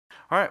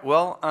All right,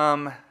 well,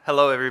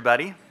 hello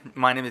everybody.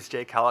 My name is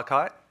Jay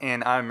Callicott,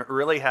 and I'm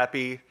really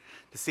happy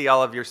to see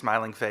all of your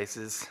smiling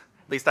faces.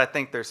 At least I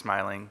think they're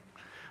smiling.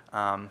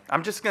 I'm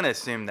just going to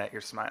assume that you're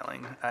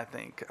smiling, I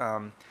think.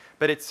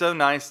 But it's so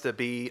nice to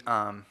be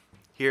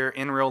here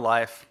in real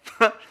life,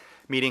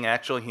 meeting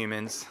actual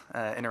humans,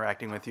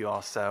 interacting with you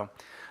all. So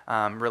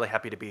I'm really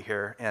happy to be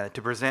here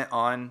to present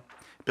on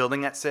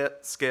building at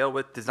scale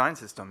with design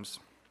systems.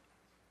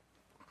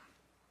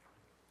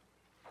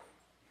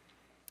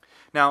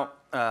 Now,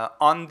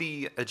 on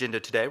the agenda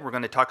today, we're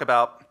going to talk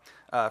about,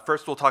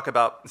 first we'll talk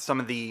about some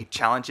of the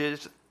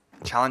challenges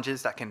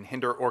that can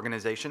hinder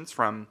organizations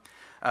from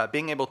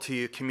being able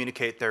to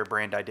communicate their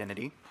brand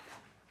identity.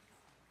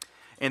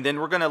 And then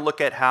we're going to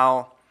look at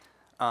how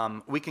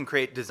we can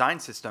create design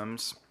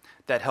systems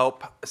that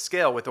help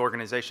scale with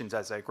organizations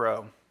as they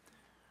grow.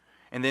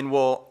 And then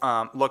we'll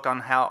look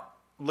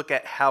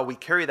at how we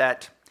carry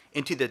that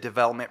into the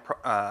development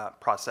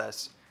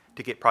process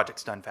to get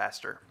projects done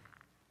faster.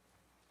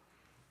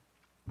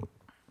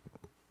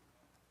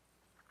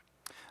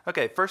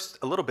 Okay, first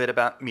a little bit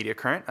about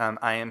Mediacurrent.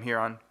 I am here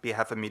on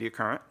behalf of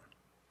Mediacurrent.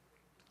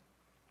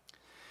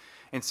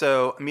 And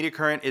so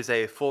Mediacurrent is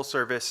a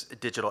full-service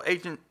digital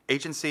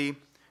agency,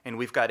 and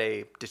we've got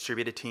a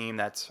distributed team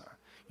that's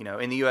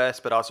in the US,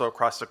 but also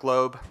across the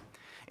globe.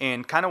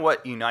 And kind of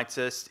what unites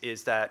us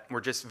is that we're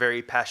just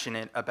very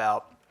passionate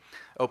about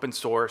open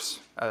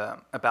source,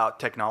 about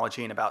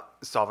technology, and about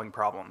solving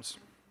problems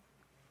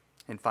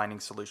and finding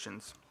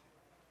solutions.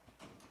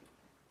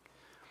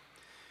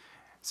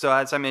 So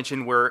as I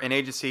mentioned, we're an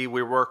agency.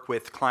 We work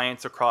with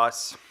clients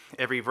across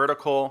every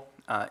vertical,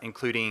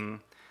 including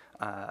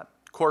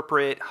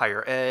corporate,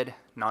 higher ed,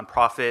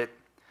 nonprofit,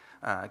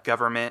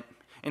 government.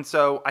 And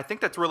so I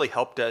think that's really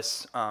helped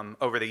us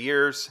over the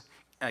years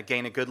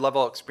gain a good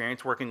level of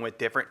experience working with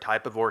different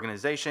type of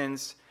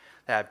organizations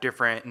that have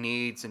different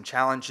needs and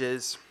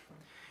challenges.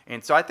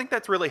 And so I think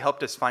that's really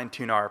helped us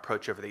fine-tune our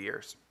approach over the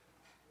years.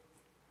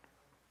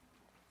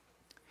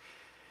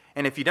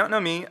 And if you don't know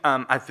me,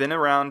 I've been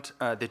around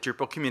the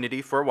Drupal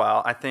community for a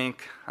while.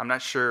 I'm not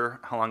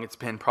sure how long it's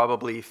been,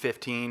 probably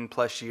 15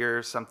 plus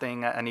years,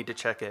 something. I need to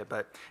check it,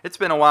 but it's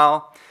been a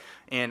while.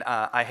 And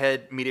I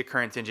head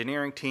Mediacurrent's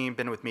engineering team,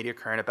 been with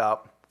Mediacurrent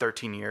about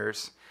 13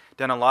 years,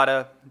 done a lot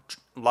of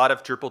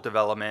Drupal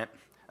development,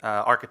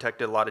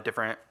 architected a lot of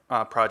different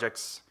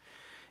projects.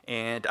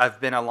 And I've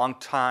been a long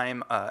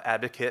time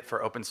advocate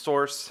for open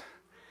source.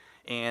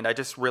 And I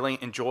just really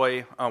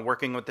enjoy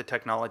working with the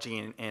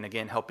technology and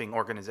again, helping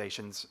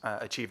organizations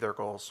achieve their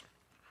goals.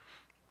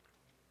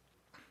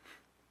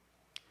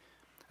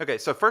 Okay,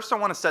 so first I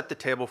want to set the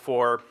table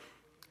for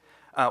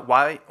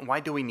why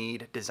do we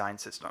need design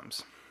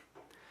systems?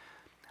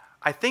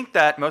 I think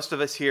that most of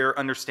us here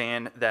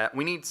understand that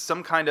we need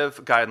some kind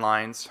of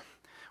guidelines.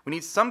 We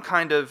need some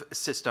kind of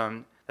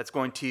system that's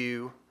going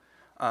to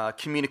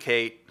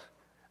communicate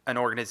an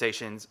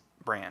organization's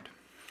brand.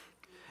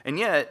 And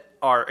yet,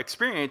 our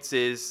experience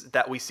is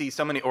that we see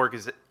so many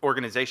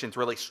organizations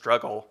really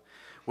struggle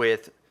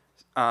with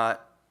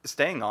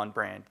staying on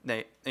brand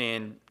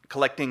and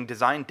collecting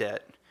design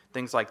debt,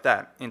 things like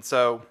that. And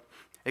so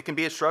it can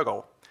be a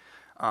struggle.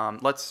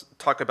 Let's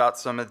talk about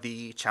some of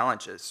the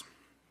challenges.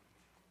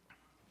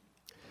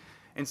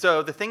 And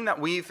so the thing that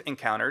we've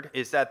encountered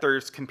is that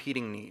there's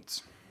competing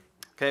needs.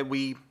 Okay,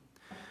 we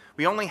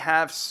only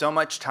have so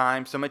much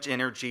time, so much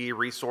energy,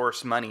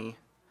 resource, money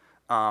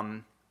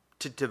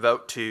to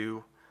devote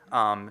to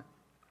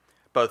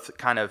both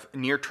kind of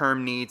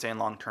near-term needs and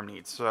long-term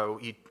needs. So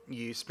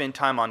you spend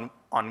time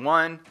on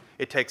one,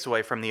 it takes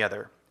away from the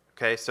other.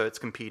 Okay, so it's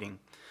competing.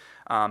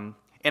 And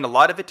a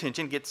lot of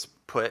attention gets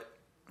put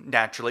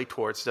naturally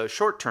towards those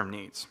short-term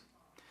needs.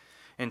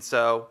 And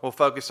so we'll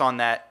focus on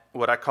that,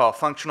 what I call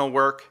functional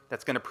work,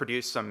 that's going to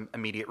produce some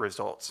immediate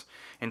results.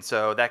 And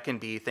so that can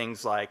be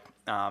things like,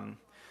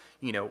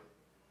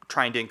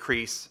 trying to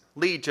increase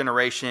lead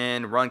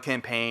generation, run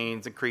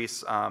campaigns,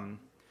 increase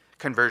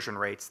conversion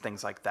rates,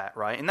 things like that,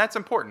 right? And that's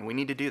important. We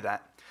need to do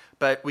that.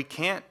 But we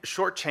can't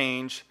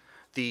shortchange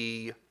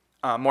the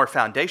more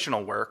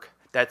foundational work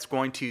that's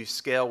going to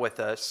scale with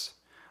us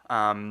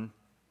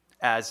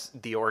as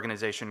the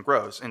organization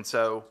grows. And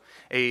so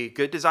a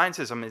good design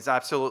system is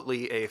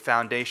absolutely a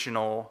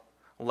foundational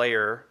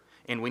layer,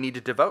 and we need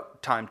to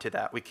devote time to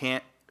that. We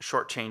can't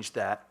shortchange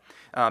that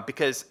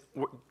because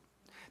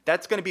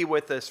that's going to be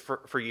with us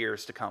for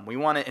years to come. We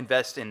want to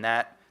invest in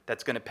that.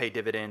 That's going to pay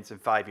dividends in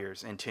 5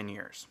 years, in 10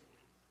 years.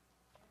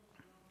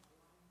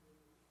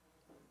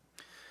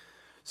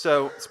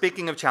 So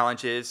speaking of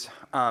challenges,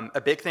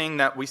 a big thing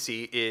that we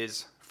see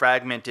is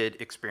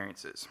fragmented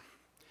experiences.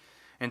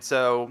 And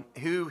so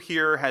who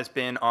here has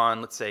been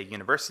on, let's say,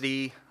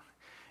 university,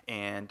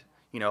 and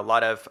a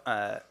lot of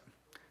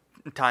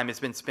time has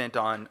been spent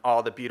on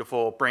all the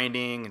beautiful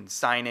branding and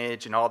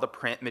signage and all the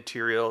print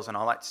materials and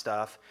all that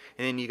stuff.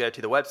 And then you go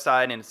to the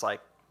website and it's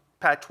like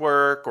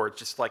patchwork, or it's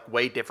just like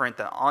way different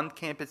than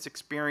on-campus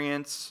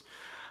experience.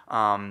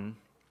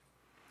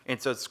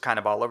 And so it's kind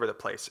of all over the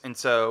place. And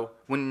so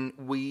when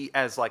we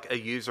as like a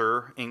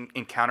user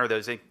encounter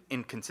those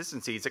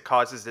inconsistencies, it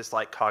causes this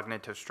like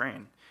cognitive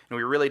strain. And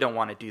we really don't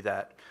want to do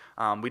that.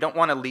 We don't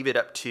want to leave it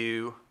up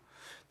to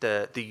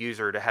the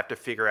user to have to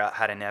figure out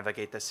how to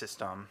navigate the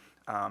system.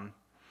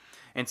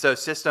 And so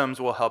systems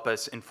will help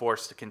us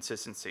enforce the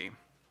consistency.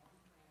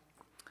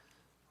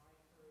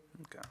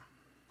 Okay.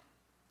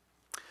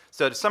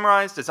 So to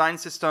summarize, design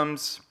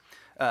systems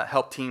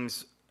help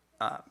teams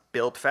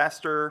build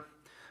faster,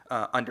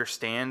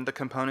 understand the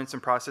components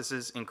and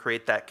processes, and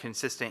create that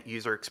consistent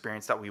user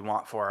experience that we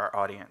want for our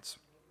audience.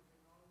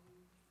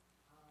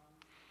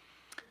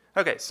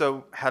 Okay,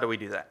 so how do we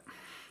do that?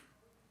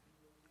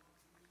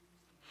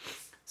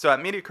 So at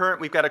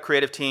Mediacurrent, we've got a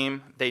creative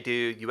team. They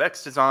do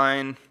UX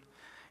design,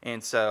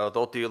 and so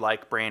they'll do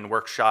like brand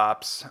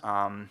workshops,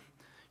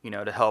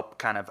 to help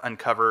kind of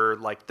uncover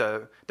like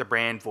the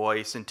brand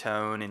voice and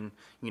tone, and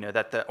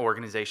that the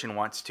organization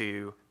wants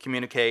to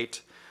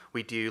communicate.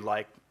 We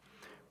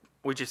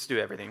just do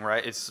everything,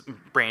 right? It's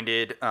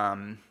branded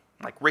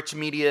like rich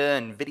media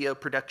and video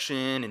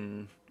production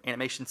and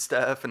animation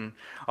stuff and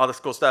all this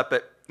cool stuff.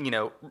 But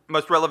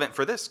most relevant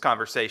for this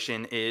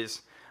conversation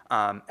is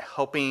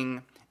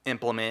helping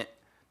implement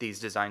these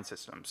design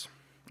systems.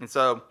 And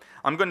so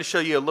I'm going to show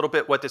you a little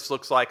bit what this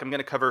looks like. I'm going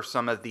to cover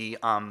some of the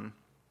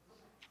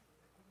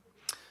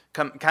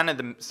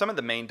some of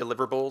the main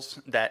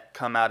deliverables that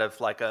come out of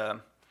like a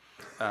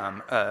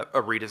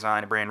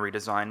redesign, a brand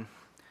redesign.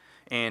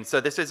 And so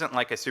this isn't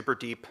like a super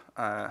deep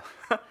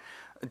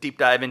deep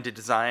dive into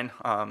design.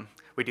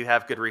 We do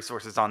have good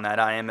resources on that.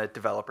 I am a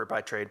developer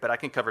by trade, but I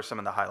can cover some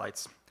of the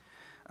highlights.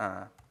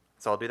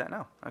 So I'll do that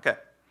now. Okay.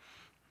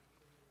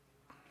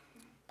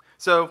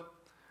 So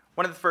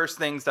one of the first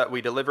things that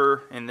we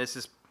deliver, and this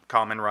is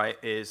common, right,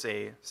 is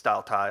a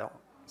style tile.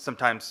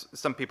 Sometimes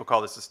some people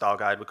call this a style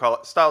guide. We call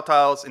it style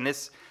tiles, and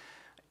this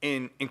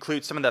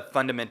includes some of the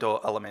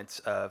fundamental elements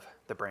of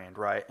the brand,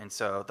 right? And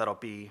so that'll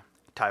be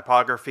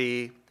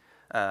typography,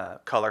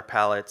 color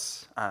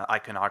palettes,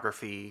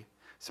 iconography,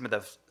 some of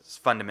the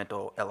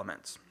fundamental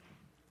elements.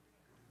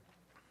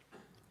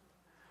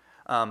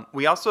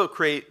 We also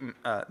create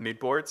mood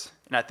boards,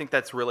 and I think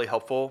that's really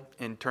helpful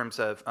in terms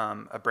of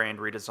a brand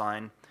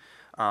redesign.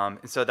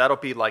 And so that'll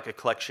be like a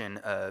collection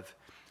of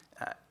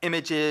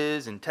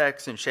images and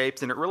text and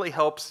shapes, and it really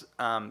helps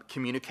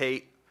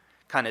communicate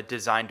kind of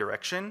design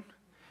direction.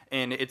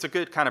 And it's a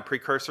good kind of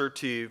precursor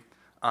to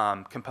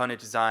component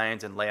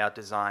designs and layout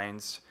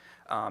designs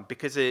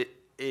because it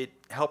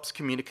helps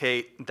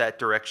communicate that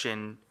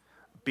direction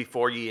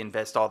before you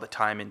invest all the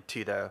time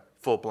into the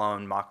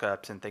full-blown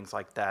mock-ups and things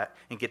like that,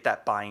 and get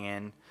that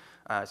buy-in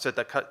so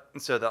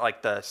that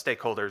like the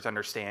stakeholders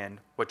understand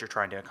what you're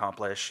trying to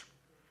accomplish.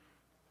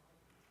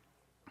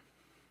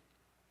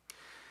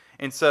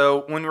 And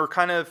so when we're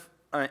kind of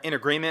in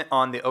agreement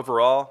on the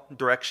overall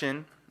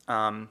direction,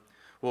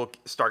 we'll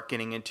start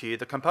getting into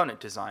the component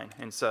design.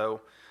 And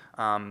so,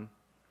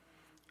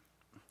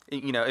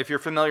 if you're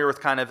familiar with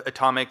kind of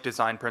atomic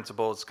design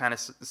principles, kind of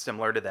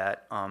similar to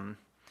that.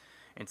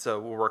 And so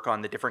we'll work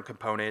on the different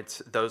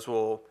components. Those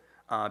will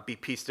be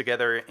pieced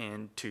together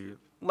into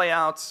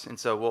layouts. And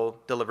so we'll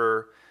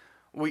deliver,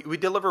 we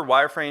deliver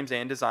wireframes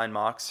and design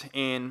mocks,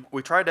 and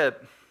we try to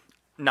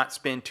not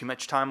spend too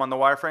much time on the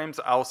wireframes.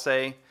 I'll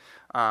say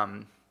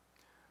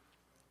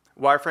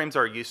wireframes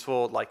are a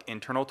useful like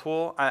internal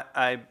tool.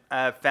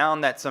 I've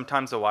found that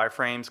sometimes the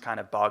wireframes kind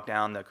of bog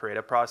down the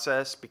creative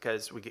process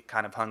because we get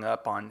kind of hung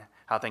up on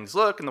how things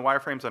look, and the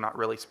wireframes are not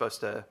really supposed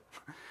to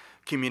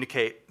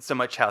communicate so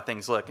much how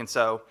things look. And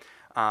so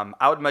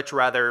I would much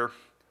rather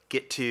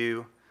get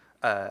to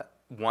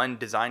one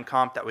design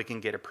comp that we can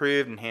get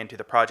approved and hand to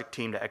the project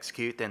team to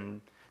execute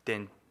than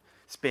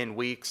spend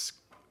weeks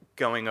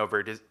going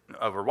over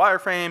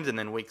wireframes and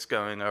then weeks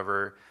going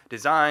over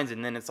designs,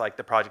 and then it's like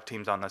the project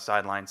team's on the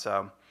sideline.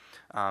 So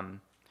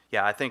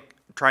yeah, I think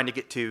trying to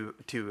get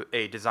to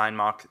a design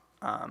mock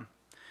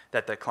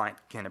that the client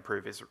can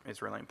approve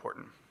is really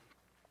important.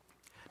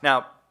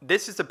 Now,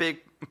 this is a big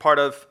part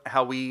of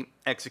how we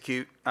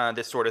execute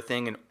this sort of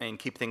thing and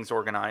keep things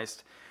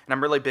organized. And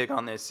I'm really big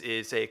on this,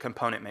 is a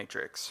component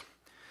matrix.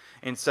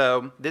 And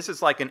so this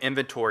is like an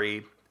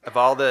inventory of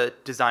all the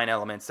design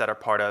elements that are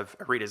part of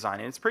a redesign.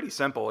 And it's pretty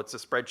simple. It's a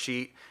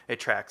spreadsheet. It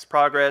tracks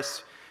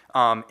progress.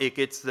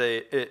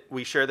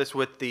 We share this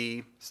with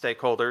the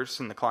stakeholders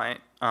and the client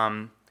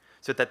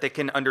so that they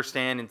can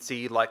understand and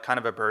see like kind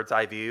of a bird's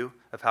eye view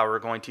of how we're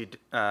going to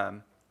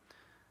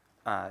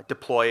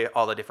deploy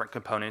all the different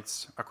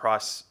components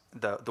across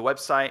the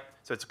website.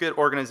 So it's a good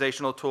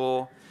organizational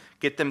tool.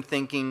 Get them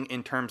thinking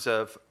in terms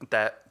of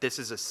that this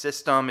is a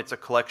system. It's a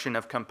collection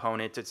of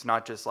components. It's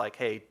not just like,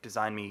 hey,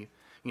 design me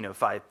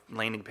 5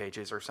 landing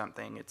pages or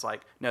something. It's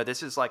like, no,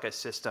 this is like a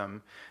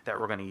system that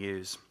we're going to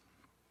use.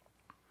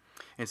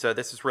 And so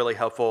this is really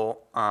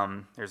helpful.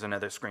 There's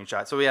another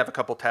screenshot. So we have a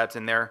couple tabs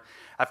in there.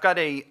 We've got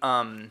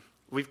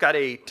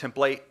a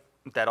template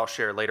that I'll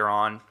share later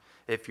on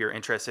if you're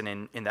interested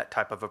in that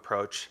type of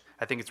approach.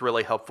 I think it's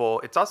really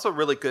helpful. It's also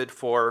really good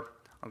for,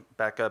 I'll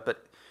back up,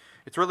 but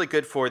It's really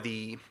good for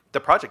the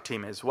project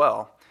team as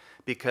well,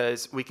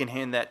 because we can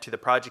hand that to the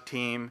project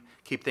team,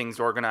 keep things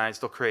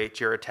organized. They'll create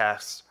Jira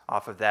tasks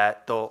off of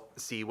that. They'll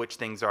see which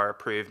things are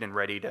approved and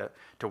ready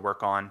to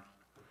work on.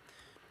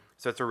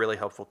 So it's a really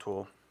helpful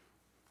tool.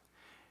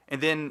 And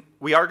then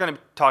we are going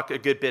to talk a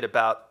good bit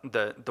about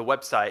the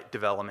website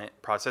development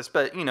process.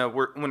 But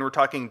when we're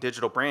talking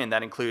digital brand,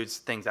 that includes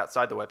things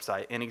outside the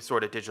website, any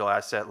sort of digital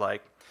asset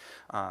like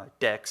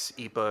decks,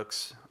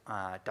 ebooks,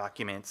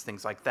 documents,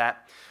 things like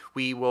that.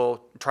 We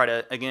will try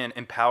to, again,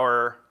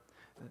 empower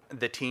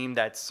the team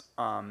that's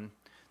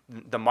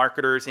the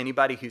marketers,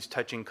 anybody who's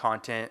touching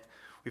content.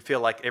 We feel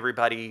like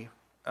everybody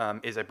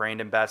is a brand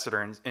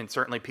ambassador, and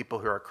certainly people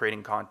who are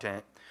creating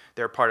content,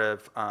 they're part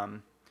of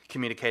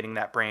communicating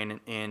that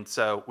brand. And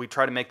so we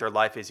try to make their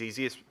life as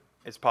easy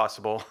as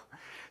possible.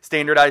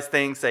 Standardize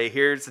things, say,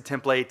 here's the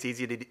template,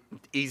 it's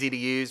easy to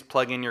use,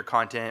 plug in your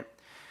content,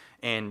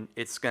 and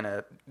it's going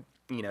to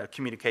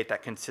communicate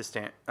that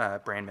consistent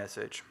brand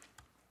message.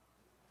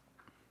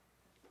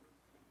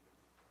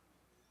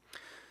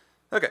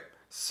 Okay,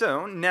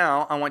 so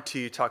now I want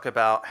to talk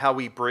about how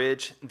we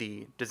bridge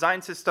the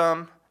design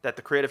system that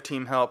the creative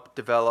team helped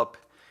develop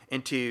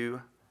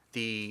into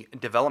the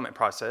development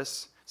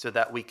process so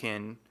that we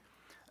can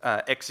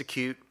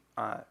execute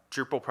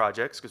Drupal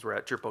projects, because we're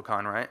at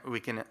DrupalCon, right? We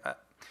can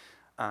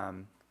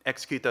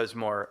execute those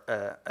more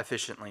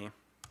efficiently.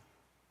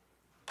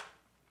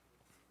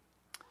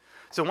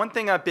 So one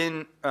thing I've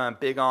been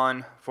big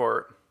on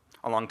for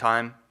a long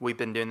time, we've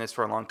been doing this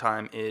for a long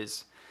time,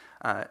 is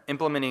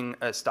implementing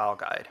a style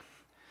guide.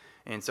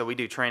 And so we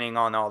do training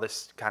on all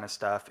this kind of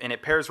stuff, and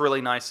it pairs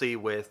really nicely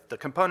with the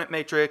component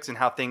matrix and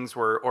how things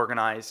were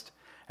organized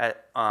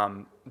at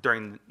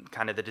during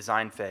kind of the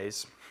design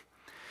phase.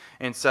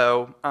 And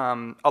so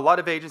a lot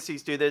of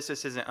agencies do this.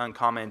 This isn't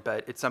uncommon,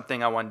 but it's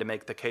something I wanted to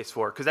make the case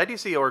for, because I do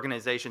see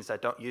organizations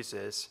that don't use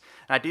this.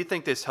 And I do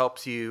think this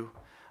helps you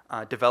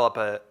develop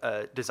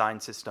a design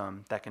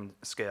system that can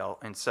scale.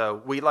 And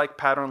so we like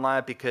Pattern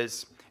Lab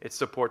because it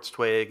supports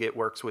Twig, it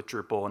works with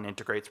Drupal and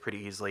integrates pretty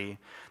easily.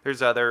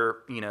 There's other,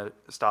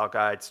 style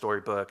guide,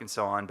 storybook, and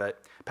so on,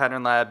 but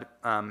Pattern Lab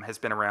has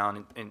been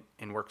around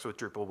and works with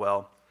Drupal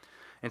well.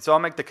 And so I'll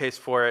make the case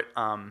for it.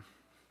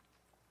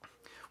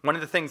 One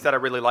of the things that I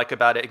really like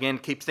about it, again,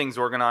 keeps things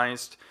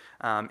organized.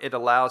 It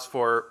allows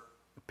for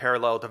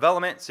parallel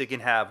development, so you can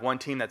have one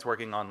team that's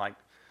working on like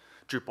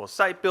Drupal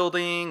site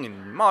building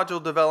and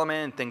module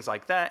development and things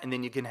like that, and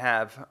then you can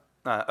have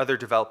other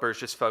developers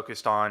just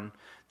focused on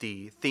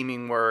the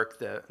theming work,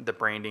 the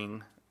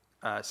branding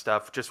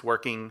stuff, just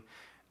working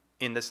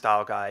in the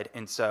style guide.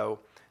 And so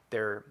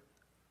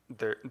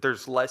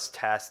there's less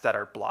tasks that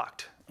are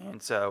blocked.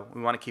 And so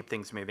we want to keep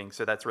things moving.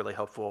 So that's really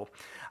helpful.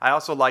 I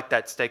also like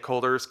that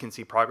stakeholders can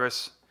see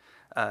progress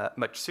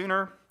much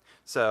sooner.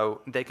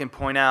 So they can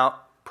point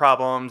out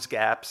problems,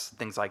 gaps,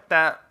 things like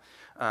that.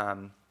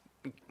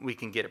 We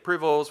can get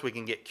approvals. We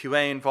can get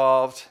QA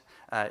involved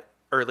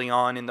early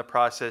on in the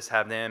process,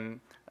 have them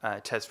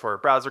test for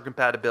browser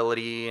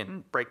compatibility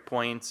and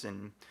breakpoints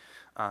and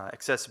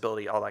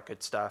accessibility, all that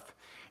good stuff.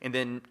 And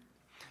then,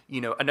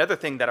 another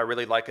thing that I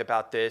really like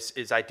about this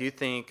is I do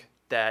think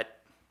that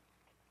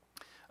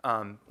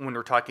when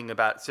we're talking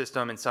about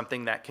system and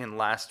something that can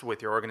last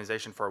with your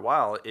organization for a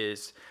while,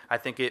 is I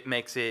think it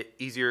makes it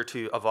easier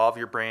to evolve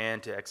your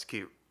brand, to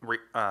execute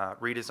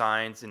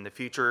redesigns in the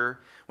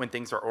future when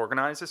things are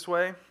organized this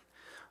way.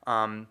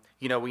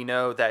 We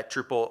know that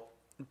Drupal,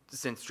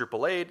 since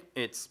Drupal 8,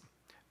 it's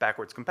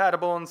backwards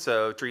compatible, and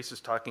so Dries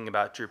was talking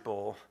about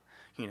Drupal,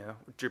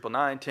 Drupal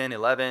 9, 10,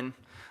 11.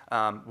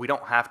 We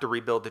don't have to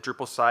rebuild the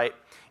Drupal site,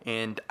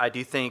 and I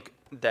do think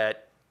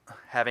that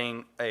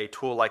having a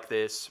tool like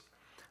this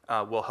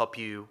will help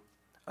you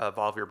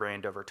evolve your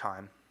brand over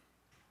time.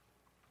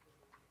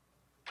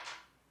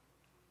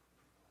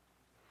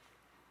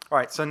 All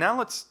right, so now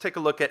let's take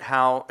a look at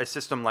how a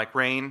system like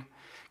Rain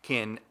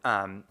can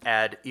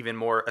add even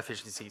more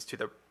efficiencies to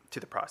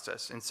the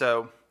process. And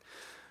so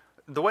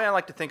the way I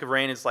like to think of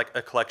Rain is like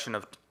a collection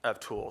of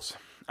tools.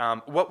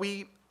 What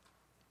we,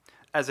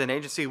 as an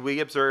agency, we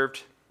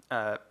observed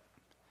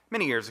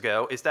many years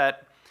ago is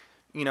that,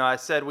 I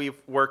said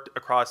we've worked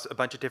across a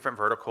bunch of different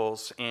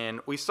verticals, and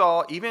we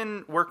saw,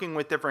 even working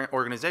with different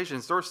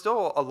organizations, there was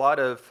still a lot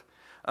of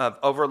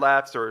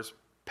overlaps. There was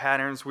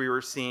patterns we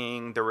were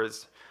seeing. There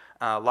was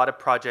a lot of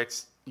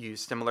projects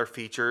use similar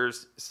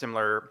features,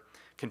 similar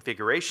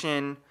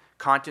configuration,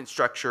 content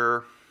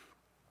structure.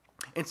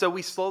 And so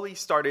we slowly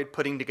started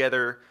putting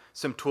together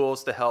some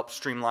tools to help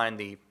streamline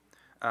the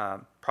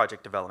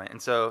project development.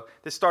 And so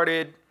this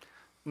started,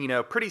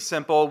 pretty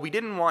simple. We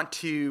didn't want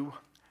to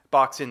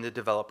box in the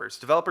developers.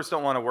 Developers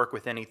don't want to work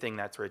with anything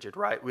that's rigid,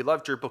 right? We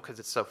love Drupal because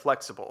it's so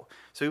flexible.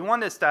 So we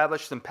wanted to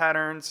establish some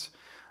patterns,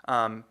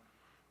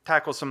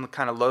 tackle some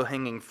kind of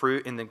low-hanging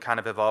fruit, and then kind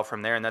of evolve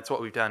from there. And that's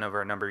what we've done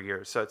over a number of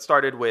years. So it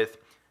started with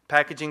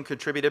packaging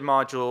contributed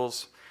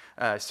modules,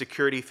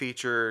 security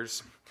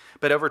features.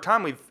 But over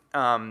time, we've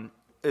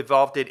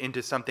evolved it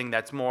into something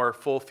that's more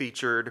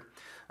full-featured,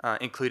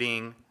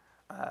 including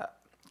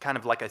kind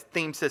of like a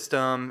theme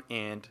system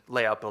and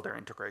layout builder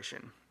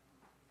integration.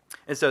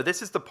 And so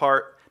this is the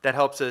part that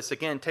helps us,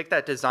 again, take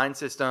that design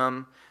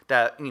system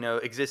that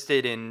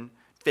existed in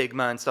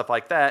Figma and stuff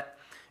like that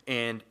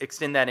and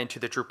extend that into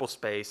the Drupal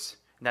space.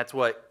 And that's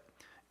what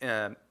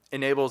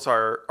enables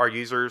our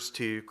users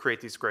to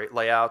create these great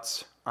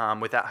layouts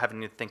without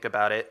having to think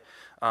about it.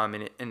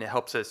 And it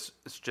helps us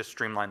just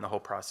streamline the whole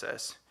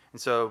process. And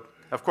so,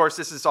 of course,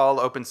 this is all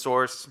open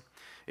source.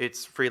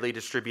 It's freely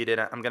distributed.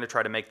 I'm going to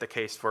try to make the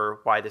case for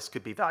why this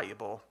could be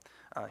valuable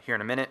here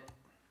in a minute.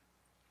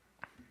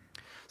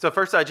 So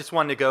first, I just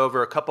wanted to go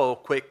over a couple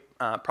quick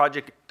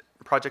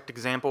project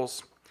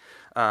examples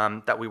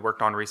that we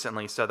worked on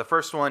recently. So the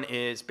first one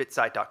is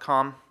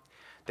Bitsite.com.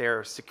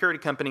 They're a security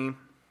company.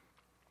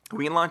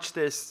 We launched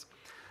this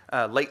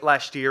late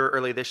last year,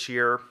 early this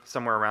year,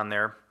 somewhere around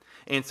there.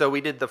 And so we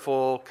did the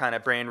full kind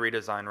of brand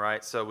redesign,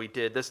 right? So we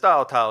did the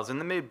style tiles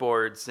and the mood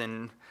boards,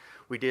 and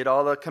we did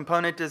all the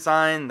component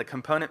design, the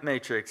component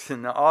matrix,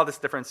 and all this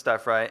different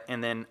stuff, right?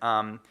 And then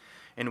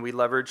and we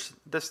leveraged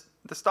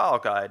the style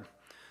guide.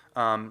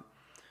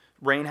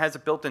 Rain has a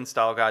built-in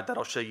style guide that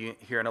I'll show you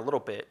here in a little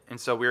bit. And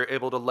so we were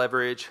able to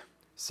leverage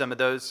some of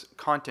those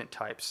content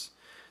types,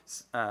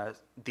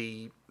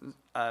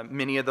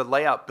 many of the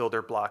layout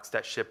builder blocks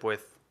that ship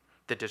with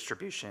the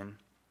distribution.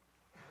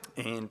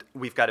 And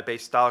we've got a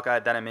base style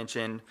guide that I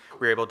mentioned.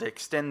 We were able to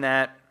extend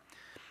that.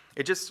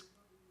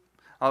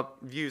 I'll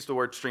use the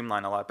word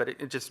streamline a lot, but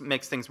it just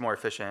makes things more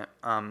efficient.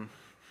 And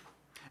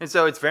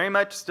so it's very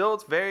much still,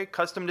 it's very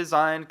custom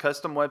designed,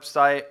 custom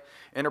website,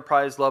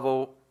 enterprise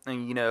level,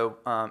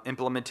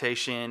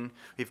 implementation.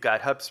 We've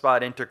got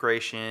HubSpot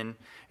integration.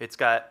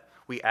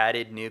 We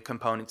added new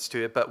components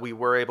to it, but we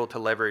were able to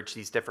leverage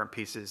these different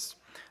pieces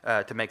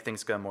to make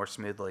things go more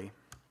smoothly.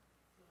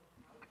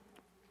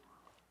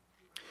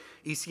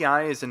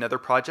 ECI is another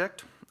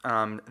project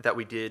that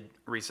we did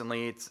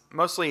recently. It's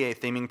mostly a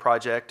theming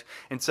project.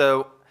 And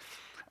so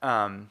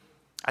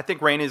I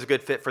think Rain is a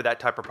good fit for that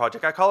type of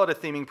project. I call it a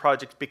theming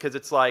project because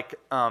it's like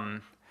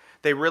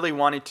they really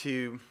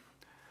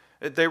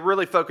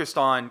focused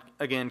on,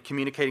 again,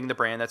 communicating the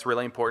brand. That's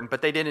really important.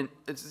 But they didn't,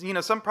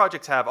 some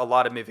projects have a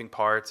lot of moving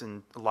parts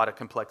and a lot of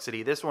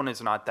complexity. This one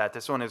is not that.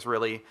 This one is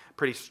really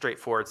pretty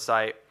straightforward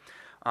site.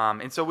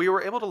 And so we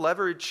were able to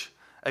leverage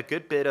a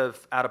good bit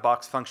of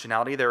out-of-box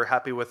functionality. They were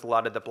happy with a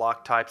lot of the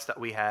block types that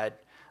we had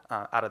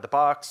out of the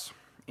box.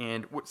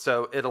 And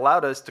so it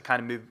allowed us to kind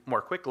of move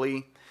more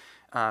quickly,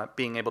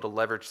 being able to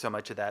leverage so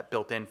much of that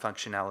built-in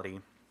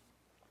functionality.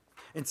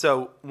 And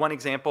so one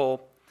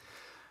example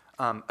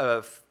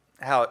of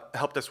how it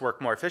helped us work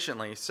more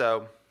efficiently.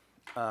 So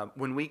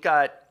when we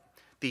got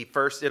the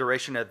first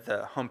iteration of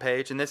the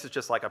homepage, and this is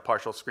just like a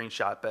partial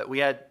screenshot, but we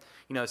had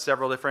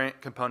several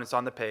different components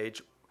on the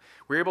page.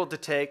 We were able to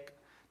take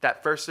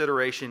that first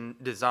iteration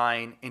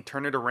design and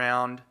turn it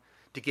around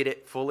to get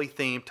it fully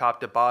themed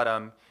top to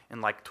bottom in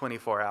like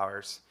 24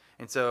 hours.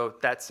 And so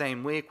that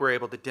same week, we're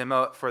able to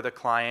demo it for the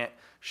client,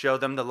 show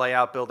them the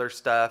layout builder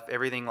stuff,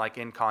 everything like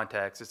in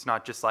context. It's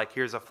not just like,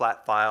 here's a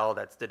flat file,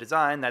 that's the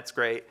design, that's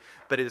great.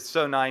 But it's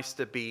so nice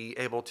to be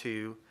able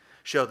to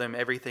show them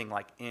everything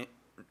like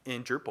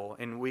in Drupal,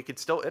 and we could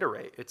still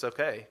iterate. It's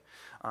okay.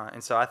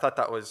 And so I thought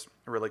that was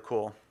really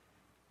cool.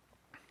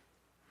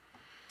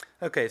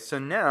 Okay, so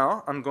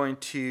now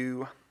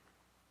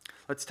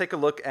let's take a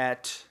look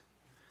at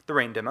the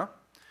Rain demo.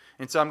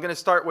 And so I'm going to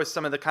start with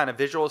some of the kind of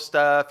visual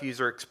stuff,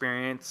 user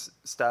experience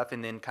stuff,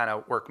 and then kind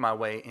of work my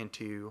way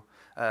into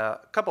a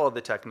couple of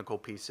the technical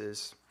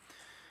pieces.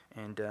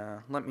 And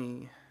let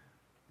me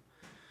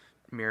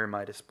mirror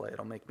my display.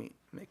 It'll make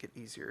it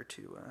easier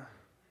to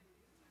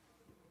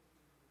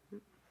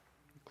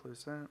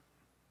close that.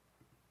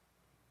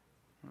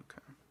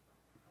 Okay.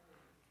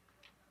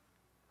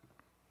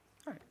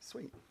 All right,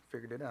 sweet.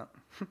 Figured it out.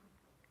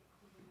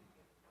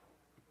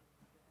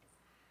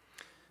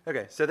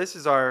 Okay, so this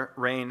is our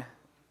Rain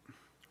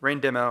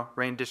demo,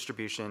 Rain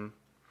distribution,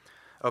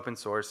 open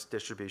source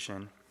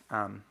distribution.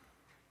 One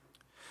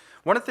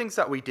of the things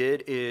that we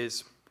did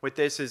is with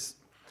this is,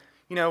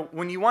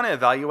 when you want to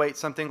evaluate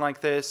something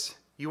like this,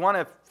 you want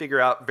to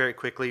figure out very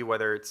quickly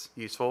whether it's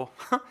useful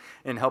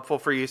and helpful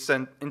for you.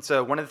 And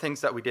so one of the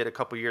things that we did a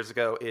couple years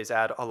ago is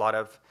add a lot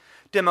of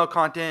demo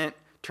content,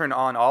 turn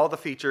on all the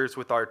features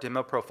with our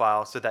demo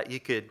profile so that you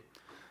could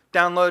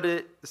download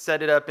it,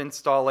 set it up,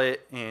 install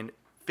it, and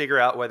figure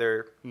out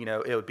whether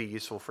it would be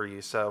useful for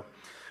you. So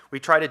we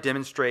try to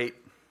demonstrate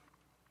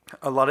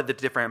a lot of the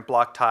different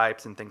block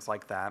types and things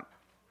like that.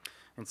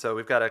 And so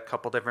we've got a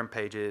couple different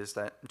pages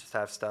that just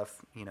have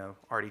stuff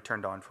already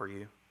turned on for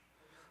you.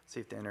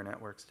 See if the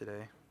internet works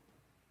today.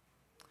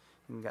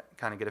 You can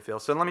kind of get a feel.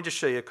 So let me just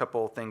show you a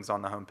couple things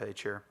on the homepage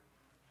here.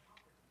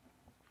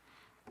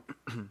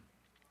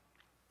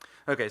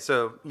 Okay,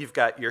 so you've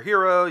got your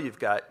hero, you've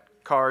got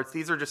cards.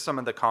 These are just some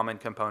of the common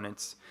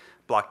components,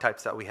 block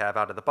types that we have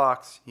out of the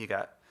box. You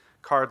got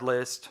card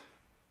list,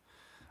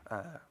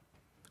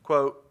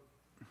 quote,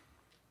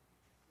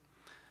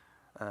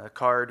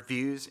 card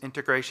views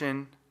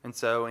integration. And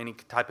so any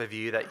type of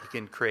view that you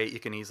can create, you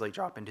can easily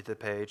drop into the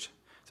page.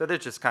 So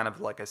there's just kind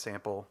of like a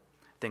sample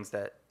things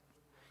that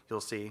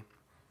you'll see.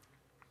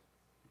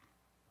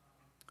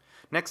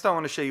 Next, I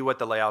want to show you what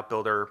the layout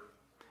builder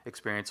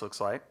experience looks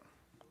like.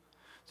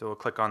 So we'll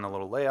click on the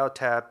little layout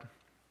tab.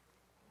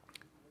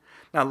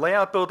 Now,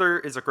 layout builder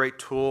is a great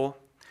tool.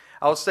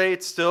 I'll say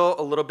it's still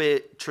a little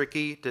bit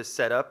tricky to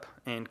set up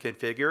and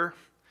configure,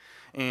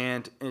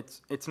 and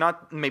it's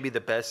not maybe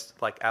the best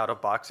like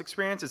out-of-box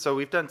experience. And so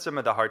we've done some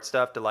of the hard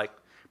stuff to like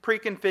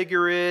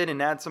pre-configure it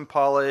and add some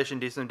polish and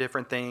do some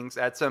different things,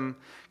 add some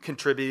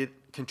contributed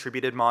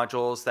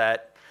modules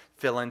that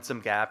fill in some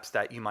gaps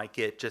that you might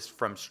get just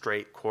from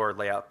straight core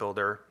layout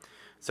builder.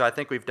 So I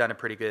think we've done a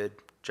pretty good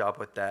job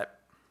with that.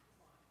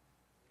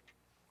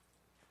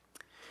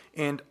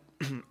 And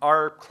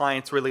our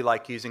clients really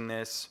like using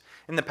this.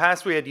 In the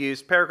past, we had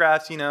used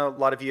Paragraphs. You know, a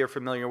lot of you are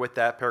familiar with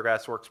that.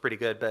 Paragraphs works pretty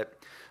good, but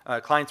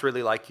clients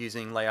really like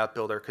using Layout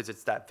Builder because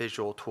it's that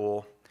visual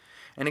tool.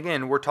 And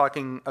again,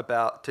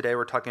 today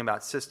we're talking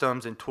about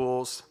systems and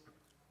tools.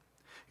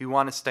 You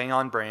want to stay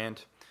on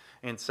brand.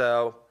 And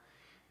so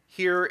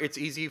here, it's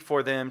easy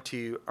for them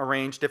to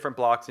arrange different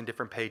blocks in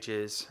different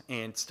pages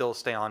and still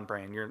stay on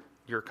brand.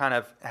 You're kind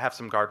of have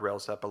some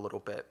guardrails up a little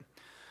bit.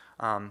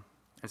 And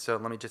so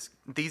let me just,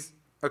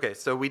 okay,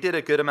 so we did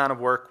a good amount of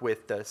work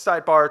with the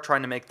sidebar,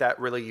 trying to make that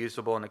really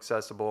usable and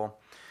accessible.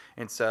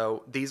 And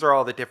so these are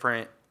all the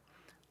different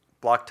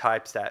block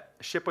types that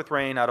ship with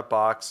Rain out of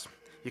box.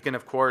 You can,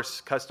 of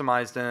course,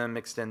 customize them,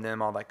 extend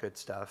them, all that good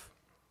stuff.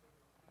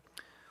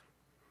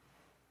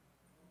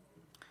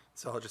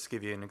 So I'll just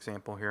give you an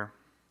example here.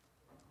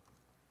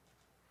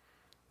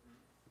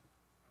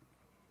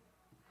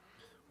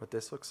 What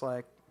this looks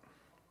like.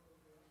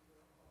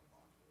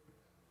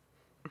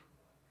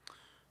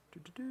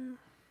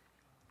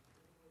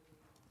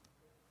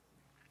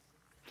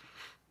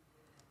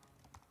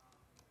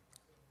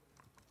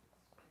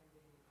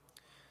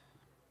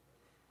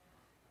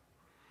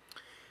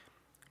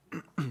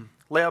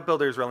 Layout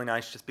Builder is really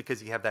nice just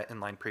because you have that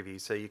inline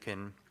preview, so you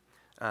can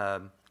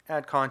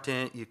add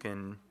content, you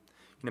can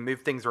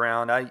move things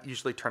around. I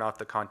usually turn off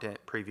the content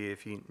preview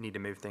if you need to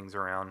move things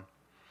around.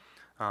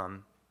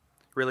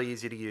 Really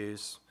easy to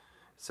use.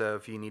 So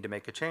if you need to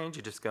make a change,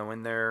 you just go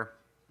in there,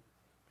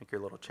 make your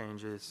little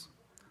changes,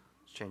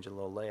 change a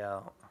little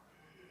layout.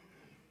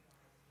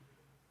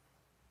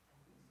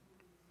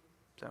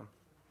 So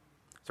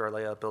it's our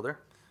layout builder.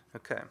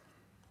 Okay.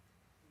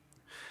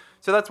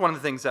 So that's one of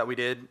the things that we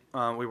did.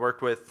 We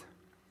worked with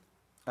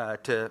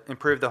to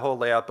improve the whole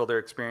layout builder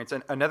experience.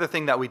 And another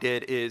thing that we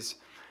did is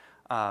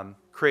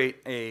create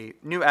a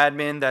new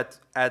admin that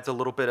adds a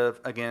little bit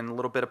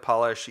of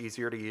polish,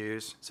 easier to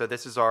use. So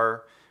this is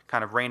our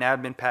kind of Rain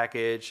admin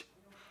package.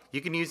 You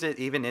can use it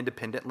even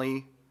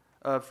independently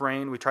of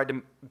Rain. We tried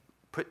to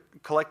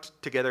collect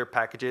together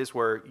packages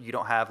where you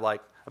don't have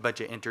like a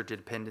bunch of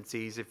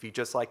interdependencies. If you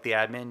just like the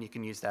admin, you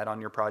can use that on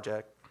your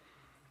project.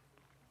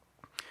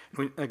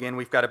 Again,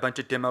 we've got a bunch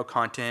of demo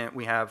content.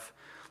 We have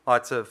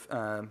lots of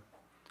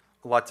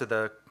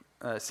the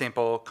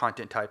sample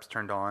content types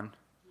turned on.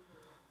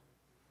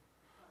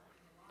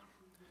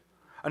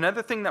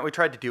 Another thing that we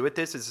tried to do with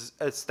this is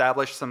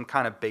establish some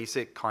kind of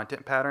basic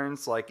content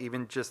patterns, like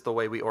even just the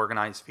way we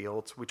organize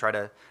fields. We try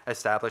to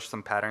establish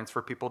some patterns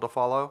for people to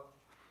follow.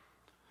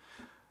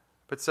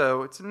 But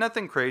so it's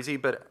nothing crazy,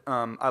 but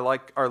I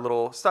like our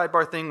little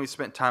sidebar thing. We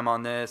spent time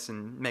on this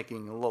and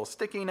making a little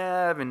sticky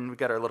nav, and we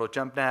got our little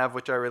jump nav,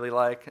 which I really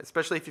like,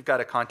 especially if you've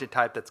got a content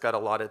type that's got a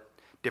lot of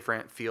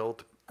different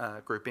field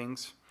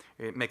groupings.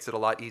 It makes it a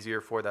lot easier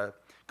for the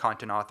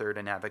content author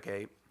to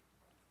navigate.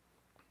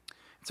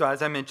 So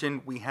as I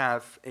mentioned, we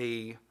have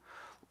a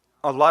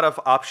lot of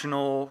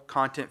optional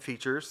content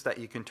features that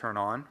you can turn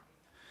on.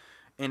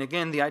 And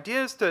again, the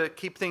idea is to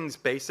keep things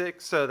basic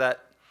so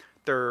that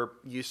they're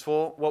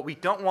useful. What we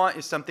don't want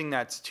is something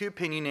that's too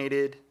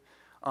opinionated,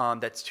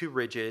 that's too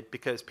rigid,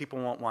 because people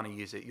won't want to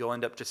use it. You'll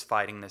end up just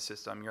fighting the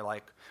system. You're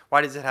like, why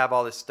does it have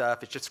all this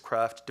stuff? It's just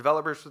cruft.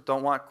 Developers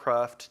don't want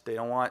cruft. They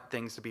don't want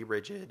things to be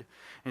rigid.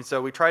 And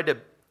so we tried to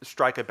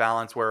strike a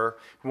balance where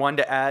we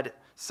wanted to add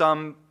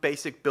some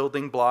basic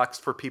building blocks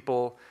for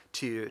people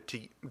to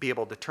be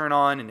able to turn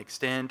on and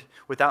extend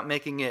without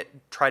making it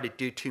try to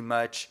do too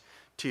much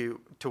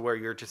to where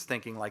you're just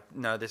thinking like,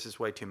 no, this is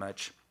way too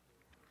much.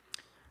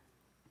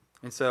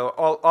 And so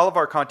all of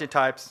our content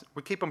types,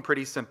 we keep them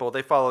pretty simple.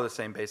 They follow the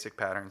same basic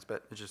patterns,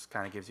 but it just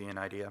kind of gives you an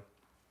idea.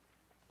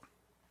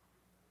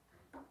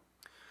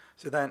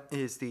 So that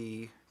is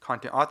the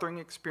content authoring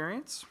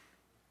experience.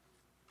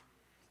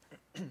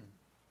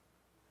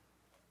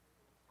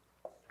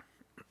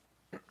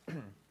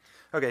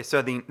 Okay,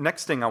 so the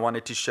next thing I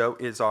wanted to show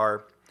is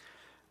our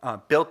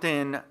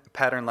built-in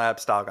Pattern Lab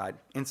style guide.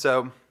 And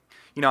so,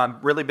 I'm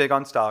really big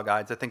on style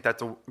guides. I think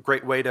that's a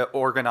great way to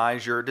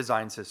organize your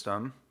design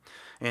system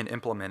and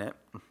implement it.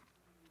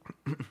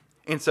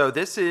 And so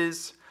this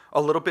is a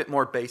little bit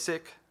more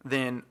basic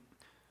than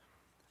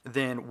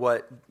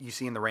what you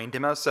see in the Rain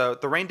demo. So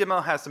the Rain demo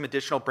has some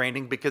additional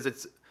branding because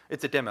it's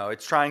a demo.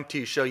 It's trying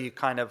to show you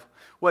kind of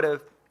what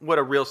a what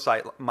a real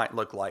site might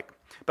look like.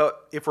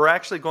 But if we're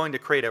actually going to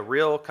create a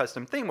real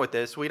custom theme with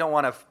this, we don't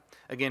want to,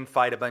 again,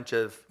 fight a bunch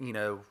of,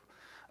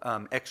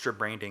 extra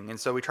branding. And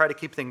so we try to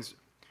keep things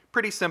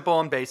pretty simple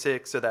and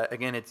basic so that,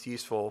 again, it's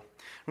useful.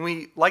 And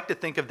we like to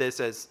think of this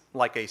as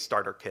like a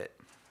starter kit.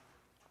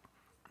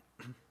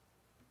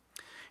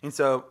 And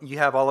so you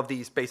have all of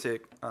these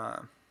basic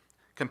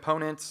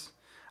components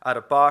out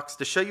of box.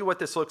 To show you what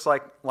this looks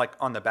like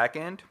on the back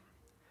end,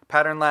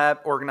 Pattern Lab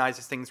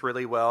organizes things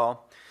really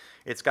well.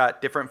 It's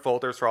got different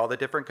folders for all the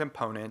different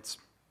components.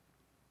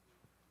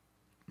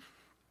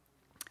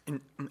 And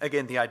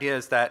again, the idea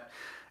is that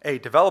a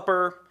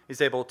developer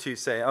is able to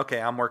say,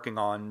 okay, I'm working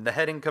on the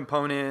heading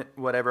component,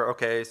 whatever.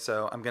 Okay,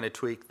 so I'm going to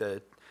tweak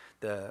the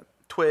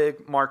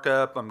twig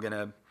markup.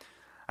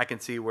 I can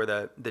see where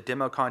the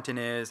demo content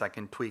is. I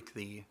can tweak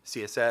the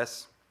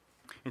CSS.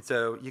 And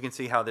so you can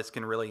see how this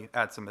can really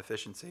add some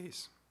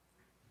efficiencies.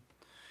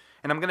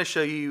 And I'm going to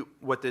show you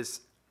what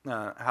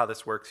how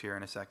this works here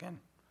in a second.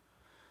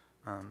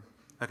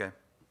 Okay.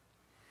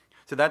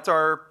 So that's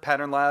our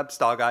Pattern Lab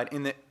style guide.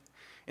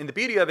 And the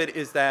beauty of it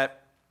is that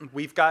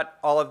we've got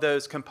all of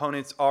those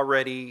components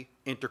already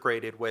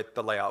integrated with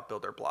the layout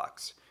builder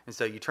blocks. And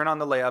so you turn on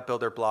the layout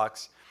builder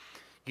blocks.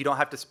 You don't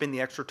have to spend the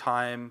extra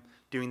time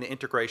doing the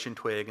integration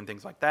twig and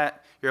things like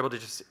that. You're able to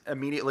just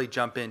immediately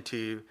jump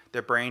into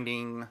the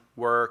branding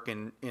work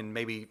and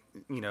maybe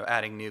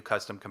adding new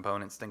custom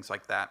components, things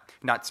like that.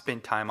 Not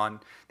spend time on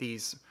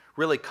these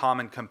really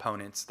common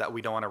components that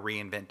we don't want to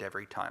reinvent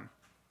every time.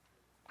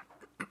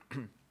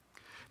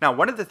 Now,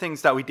 one of the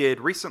things that we did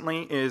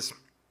recently is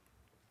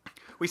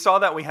we saw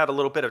that we had a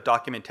little bit of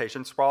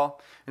documentation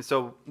sprawl, and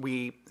so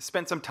we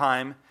spent some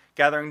time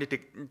gathering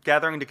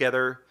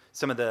together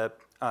some of the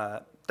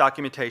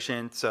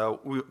documentation. So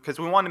because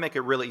we want to make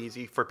it really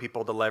easy for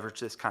people to leverage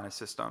this kind of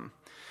system,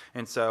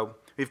 and so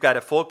we've got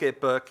a full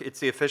Git book. It's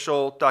the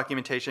official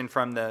documentation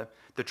from the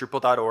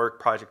Drupal.org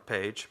project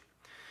page,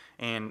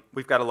 and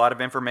we've got a lot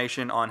of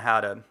information on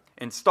how to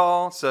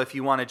install. So if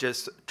you want to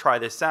just try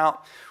this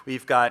out,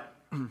 we've got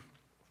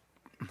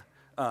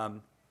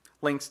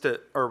links to,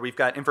 or we've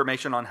got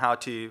information on how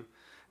to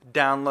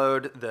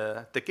download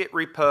the Git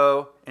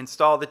repo,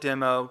 install the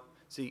demo,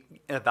 so you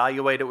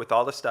evaluate it with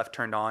all the stuff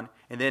turned on.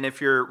 And then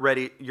if you're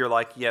ready, you're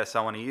like, yes,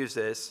 I want to use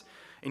this,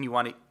 and you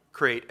want to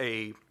create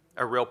a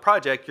real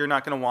project, you're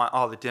not going to want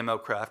all the demo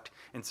craft.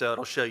 And so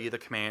it'll show you the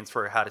commands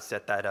for how to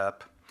set that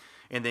up.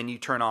 And then you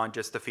turn on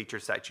just the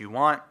features that you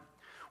want.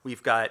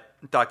 We've got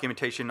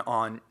documentation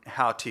on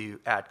how to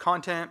add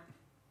content.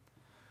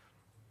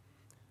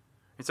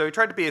 And so we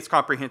tried to be as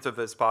comprehensive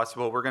as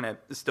possible. We're going to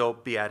still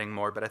be adding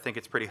more, but I think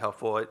it's pretty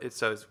helpful. It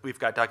says we've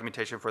got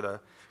documentation for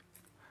the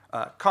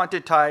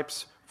content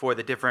types, for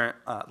the different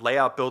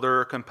layout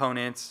builder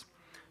components,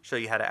 show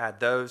you how to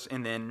add those.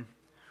 And then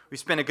we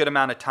spent a good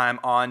amount of time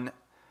on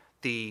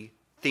the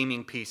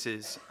theming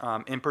pieces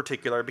in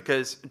particular,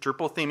 because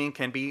Drupal theming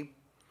can be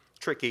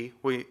tricky.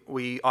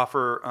 We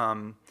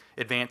offer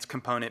advanced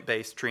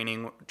component-based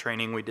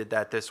training. We did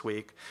that this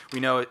week. We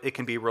know it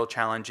can be real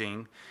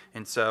challenging,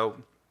 and so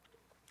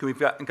we've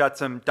got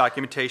some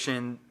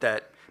documentation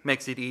that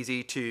makes it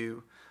easy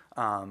to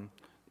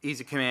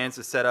easy commands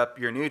to set up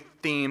your new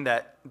theme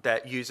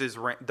that uses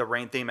the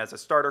Rain theme as a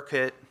starter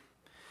kit,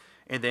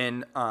 and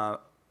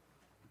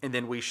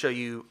then we show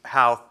you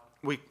how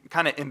we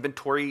kind of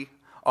inventory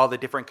all the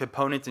different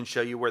components and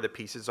show you where the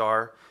pieces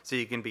are. So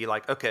you can be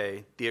like,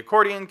 okay, the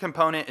accordion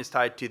component is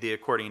tied to the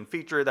accordion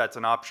feature. That's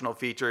an optional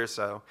feature,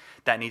 so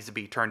that needs to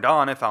be turned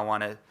on if I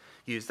want to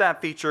use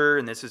that feature.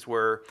 And this is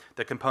where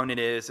the component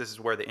is. This is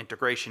where the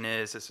integration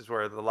is. This is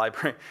where the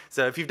library.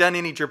 So if you've done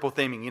any Drupal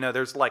theming,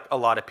 there's like a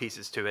lot of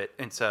pieces to it.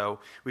 And so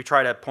we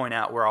try to point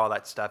out where all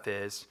that stuff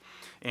is.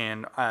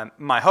 And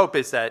my hope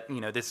is that,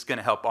 this is going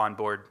to help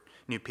onboard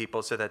new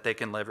people so that they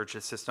can leverage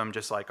the system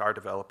just like our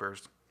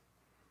developers.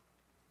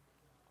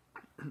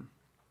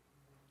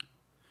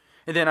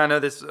 And then I know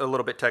this is a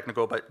little bit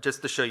technical, but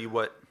just to show you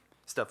what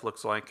stuff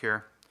looks like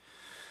here.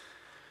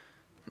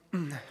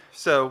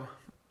 So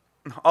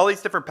all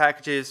these different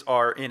packages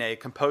are in a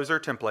Composer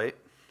template.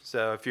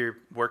 So if you've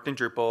worked in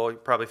Drupal, you're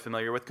probably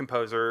familiar with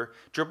Composer.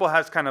 Drupal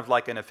has kind of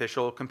like an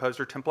official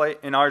Composer template,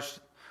 and our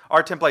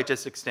template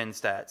just extends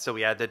that. So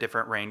we add the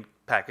different Rain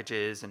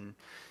packages, and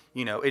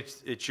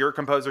it's your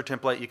Composer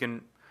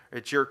template.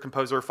 It's your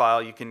Composer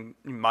file. You can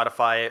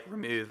modify it,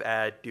 remove,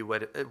 add, do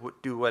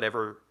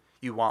whatever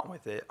you want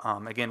with it.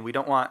 Again, we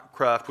don't want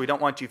cruft. We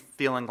don't want you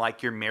feeling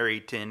like you're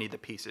married to any of the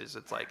pieces.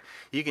 It's like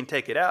you can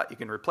take it out, you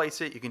can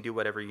replace it, you can do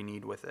whatever you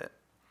need with it.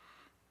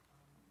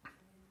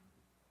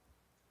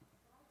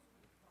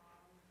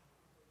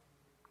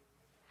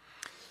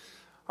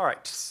 All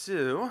right,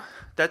 so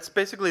that's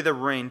basically the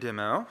Rain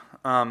demo.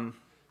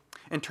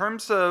 In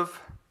terms of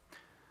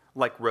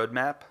like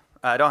roadmap,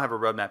 I don't have a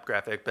roadmap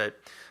graphic,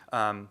 but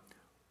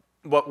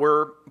what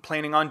we're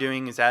planning on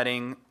doing is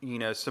adding,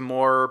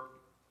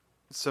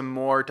 some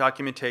more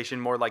documentation,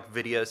 more like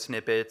video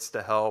snippets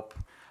to help.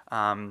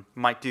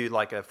 Might do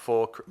like a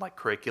full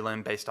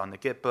curriculum based on the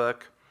Git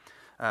book,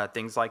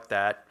 things like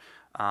that.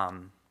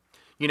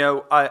 You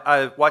know,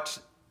 I watched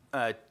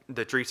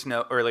the Dries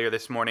note earlier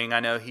this morning. I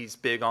know he's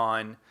big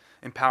on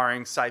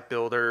empowering site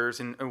builders,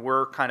 and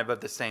we're kind of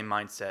the same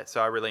mindset.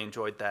 So I really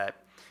enjoyed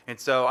that. And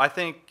so I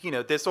think, you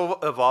know, this will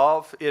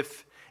evolve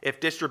if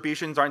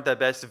distributions aren't the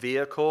best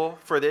vehicle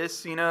for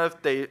this, you know,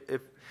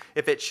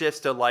 if it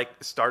shifts to like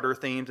starter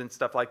themes and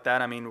stuff like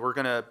that. I mean, we're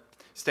going to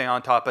stay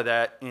on top of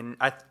that. And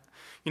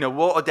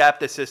we'll adapt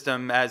the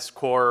system as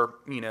core,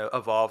 you know,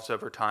 evolves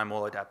over time.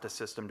 We'll adapt the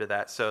system to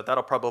that. So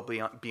that'll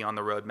probably be on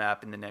the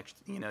roadmap in the next,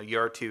 you know,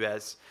 year or two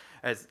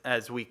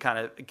as we kind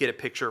of get a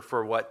picture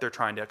for what they're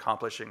trying to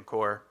accomplish in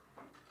core.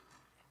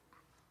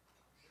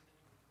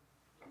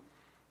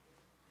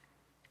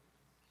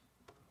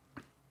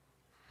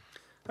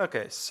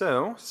 Okay,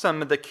 so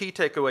some of the key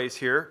takeaways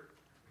here.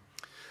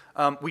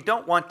 We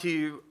don't want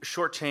to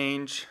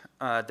shortchange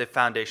the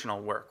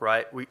foundational work,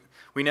 right?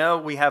 We know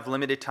we have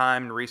limited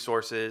time and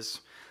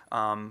resources.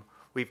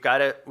 We've got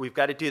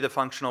to do the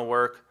functional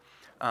work.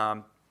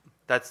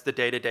 That's the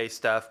day-to-day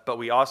stuff. But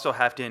we also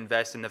have to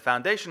invest in the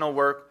foundational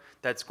work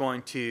that's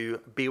going to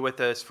be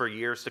with us for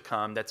years to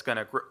come. That's going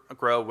to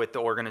grow with the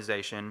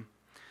organization.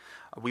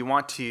 We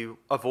want to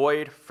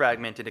avoid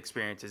fragmented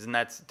experiences, and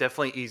that's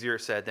definitely easier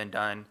said than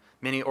done.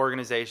 Many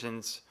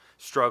organizations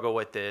struggle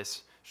with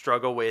this,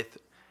 struggle with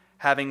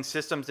having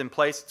systems in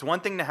place. It's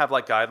one thing to have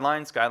like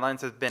guidelines.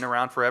 Guidelines have been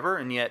around forever,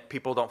 and yet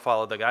people don't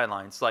follow the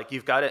guidelines. Like,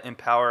 you've got to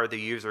empower the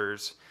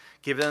users,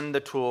 give them the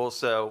tools.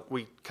 So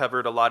we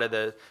covered a lot of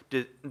the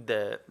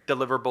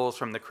deliverables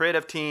from the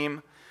creative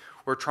team.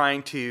 We're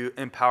trying to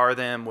empower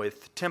them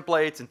with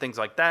templates and things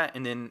like that.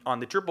 And then on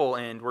the Drupal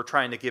end, we're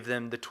trying to give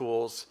them the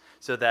tools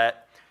so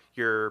that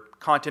your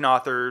content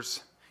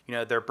authors, you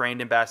know, their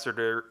brand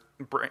ambassadors,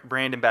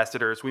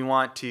 we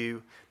want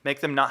to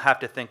make them not have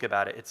to think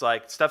about it. It's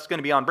like stuff's going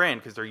to be on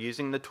brand because they're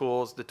using the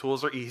tools. The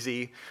tools are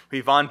easy.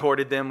 We've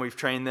onboarded them, we've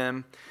trained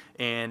them,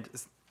 and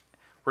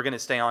we're going to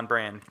stay on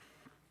brand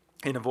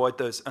and avoid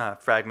those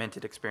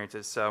fragmented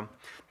experiences. So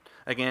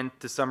again,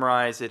 to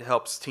summarize, it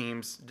helps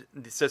teams,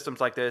 the systems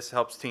like this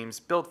helps teams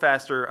build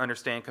faster,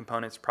 understand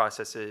components,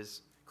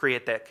 processes,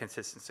 create that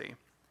consistency.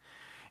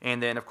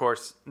 And then, of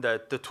course, the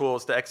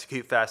tools to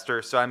execute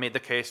faster. So I made the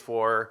case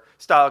for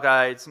style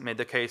guides, made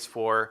the case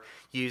for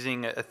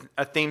using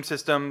a theme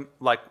system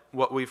like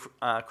what we've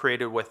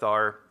created with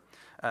our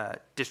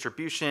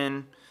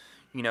distribution,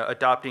 you know,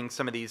 adopting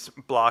some of these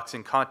blocks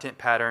and content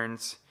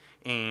patterns,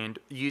 and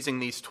using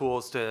these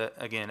tools to,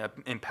 again,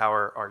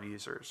 empower our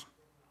users.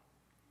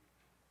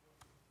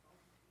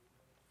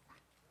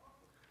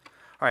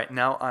 All right,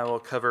 now I will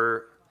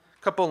cover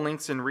a couple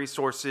links and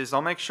resources.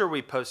 I'll make sure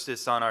we post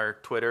this on our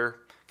Twitter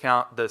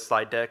account, the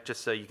slide deck,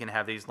 just so you can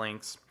have these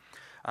links.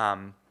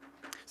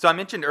 So I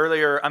mentioned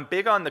earlier, I'm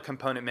big on the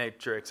component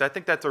matrix. I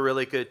think that's a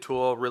really good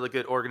tool, really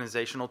good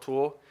organizational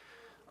tool.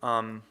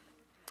 And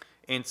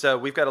so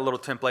we've got a little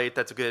template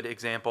that's a good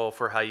example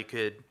for how you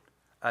could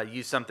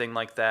use something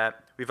like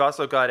that. We've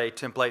also got a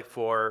template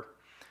for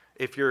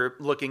if you're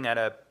looking at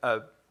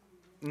a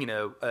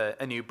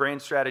new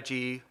brand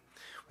strategy.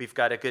 We've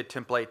got a good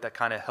template that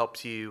kind of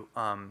helps you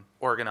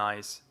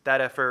organize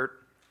that effort.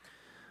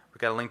 We've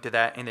got a link to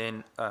that. And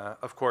then,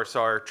 of course,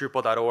 our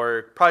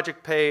Drupal.org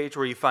project page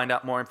where you find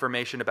out more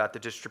information about the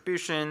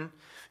distribution.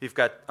 You've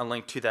got a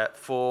link to that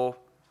full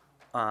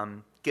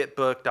Git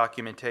book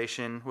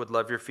documentation. Would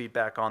love your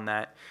feedback on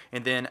that.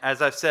 And then,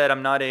 as I've said,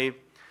 I'm not a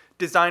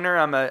designer.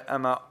 I'm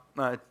a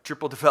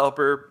Drupal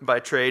developer by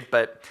trade,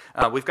 but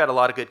we've got a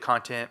lot of good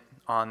content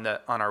on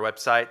our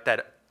website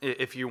that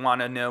if you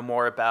want to know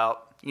more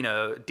about, you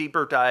know,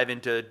 deeper dive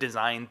into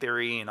design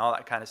theory and all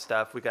that kind of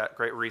stuff, we got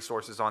great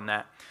resources on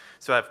that.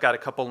 So I've got a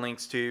couple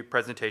links to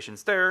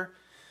presentations there.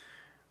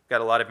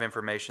 Got a lot of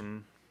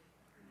information.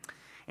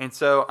 And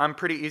so I'm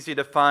pretty easy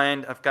to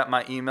find. I've got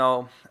my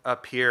email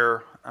up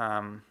here.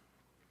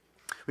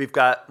 We've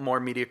got more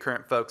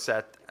Mediacurrent folks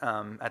at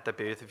the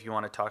booth if you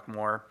want to talk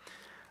more.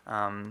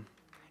 And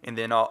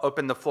then I'll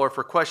open the floor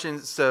for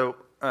questions. So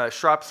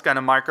Shrop's got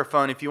a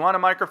microphone. If you want a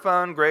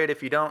microphone, great.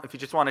 If you don't, if you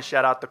just want to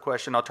shout out the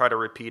question, I'll try to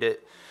repeat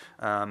it.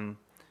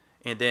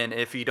 And then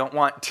if you don't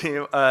want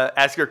to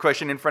ask your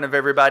question in front of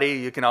everybody,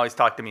 you can always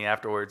talk to me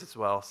afterwards as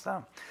well.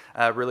 So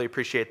I really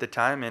appreciate the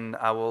time, and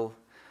I will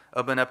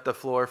open up the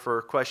floor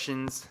for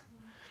questions.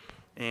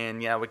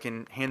 And yeah, we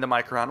can hand the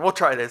mic around. We'll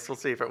try this. We'll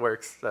see if it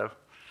works. So,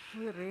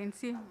 Rain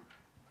CMS.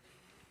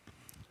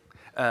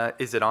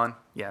 Is it on?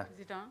 Yeah.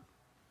 Is it on?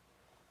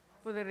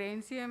 For the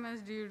Rain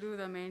CMS, do you do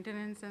the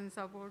maintenance and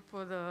support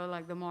for the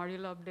the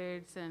module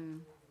updates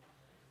and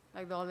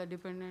all the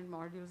dependent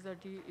modules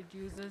that it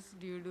uses?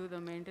 Do you do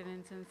the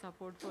maintenance and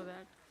support for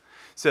that?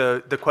 So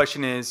the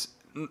question is,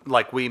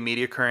 like, we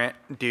Mediacurrent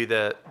do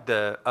the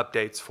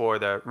updates for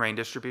the Rain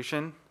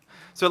distribution.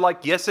 So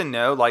yes and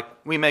no.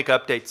 We make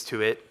updates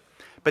to it,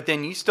 but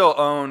then you still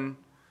own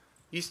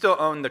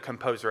the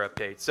composer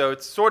updates. So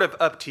it's sort of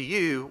up to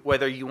you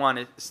whether you want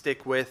to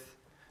stick with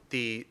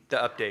the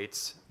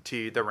updates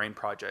to the Rain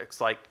projects.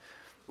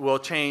 We'll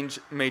change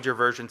major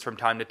versions from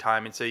time to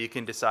time, and so you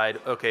can decide,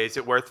 okay, is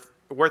it worth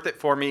it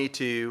for me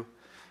to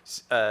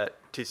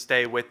to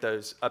stay with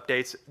those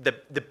updates.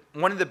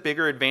 One of the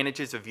bigger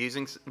advantages of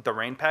using the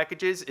Rain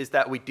packages is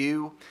that we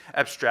do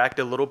abstract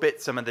a little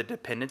bit some of the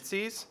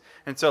dependencies.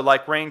 And so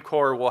like Rain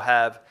Core will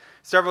have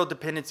several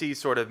dependencies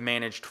sort of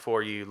managed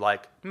for you,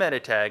 like meta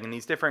tag and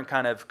these different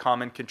kind of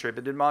common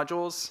contributed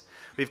modules.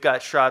 We've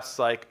got shops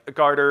like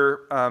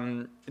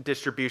Garter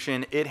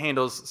distribution. It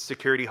handles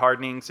security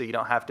hardening, so you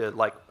don't have to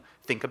like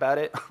think about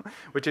it,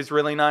 which is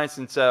really nice.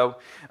 And so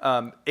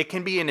it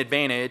can be an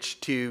advantage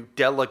to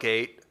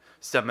delegate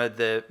some of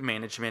the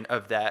management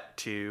of that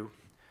to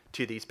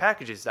these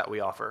packages that we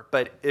offer.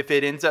 But if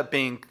it ends up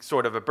being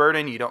sort of a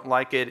burden, you don't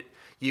like it,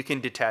 you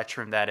can detach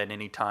from that at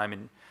any time,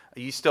 and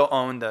you still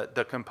own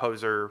the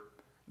composer,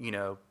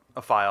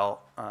 a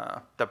file.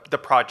 The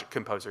project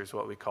composer is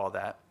what we call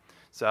that.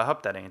 So I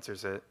hope that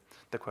answers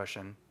the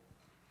question.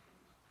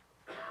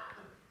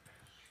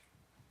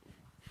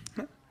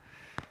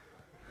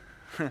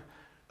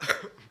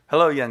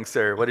 Hello, young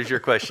sir. What is your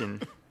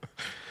question?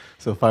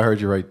 So if I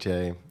heard you right,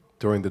 Jay,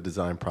 during the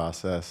design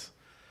process,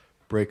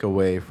 break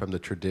away from the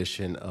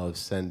tradition of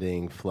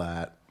sending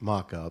flat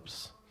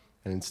mock-ups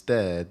and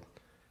instead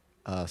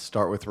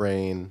start with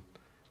Rain,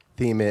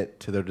 theme it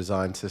to their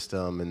design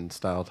system and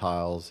style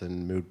tiles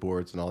and mood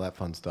boards and all that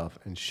fun stuff,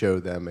 and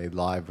show them a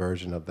live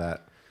version of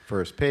that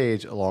first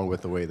page along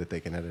with the way that they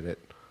can edit it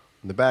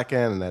in the back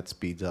end, and that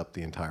speeds up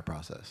the entire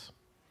process.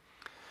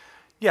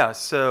 Yeah,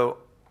 so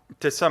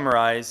to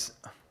summarize,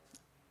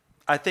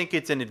 I think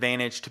it's an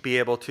advantage to be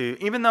able to,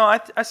 even though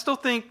I still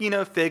think,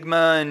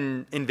 Figma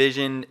and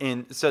InVision,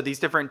 and so these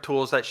different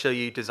tools that show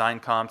you design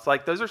comps,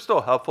 like those are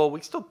still helpful.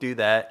 We still do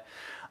that.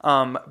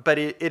 But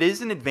it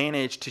is an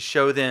advantage to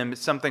show them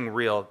something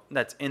real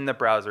that's in the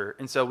browser.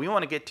 And so we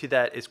want to get to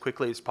that as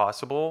quickly as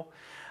possible.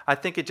 I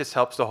think it just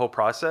helps the whole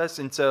process.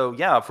 And so,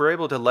 yeah, if we're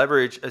able to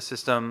leverage a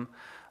system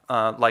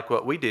like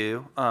what we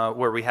do,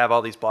 where we have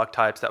all these block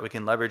types that we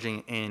can leverage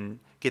and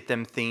get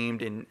them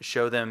themed and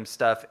show them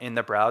stuff in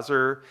the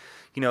browser.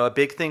 A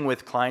big thing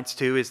with clients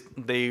too is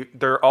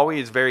they're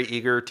always very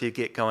eager to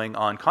get going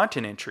on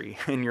content entry.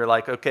 And you're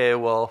like, okay,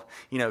 well,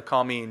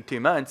 call me in 2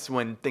 months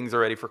when things are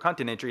ready for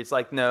content entry. It's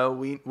like, no,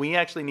 we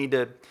actually need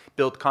to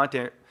build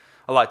content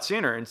a lot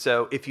sooner. And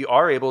so if you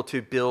are able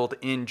to build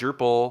in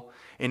Drupal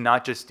and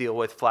not just deal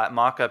with flat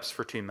mockups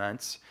for 2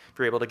 months, if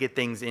you're able to get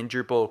things in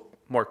Drupal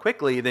more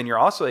quickly, then you're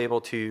also able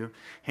to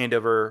hand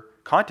over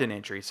content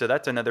entry. So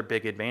that's another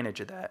big advantage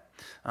of that.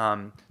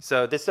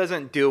 So this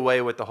doesn't do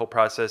away with the whole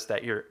process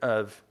that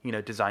of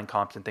design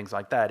comps and things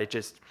like that.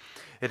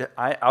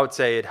 I would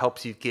say it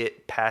helps you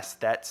get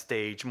past that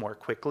stage more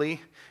quickly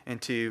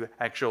into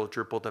actual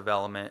Drupal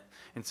development.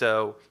 And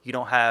so you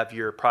don't have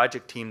your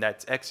project team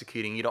that's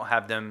executing, you don't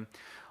have them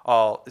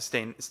all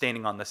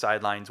standing on the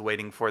sidelines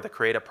waiting for the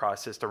creative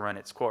process to run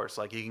its course.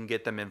 Like, you can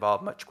get them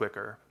involved much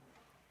quicker.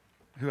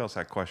 Who else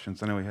had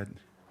questions? I know we had.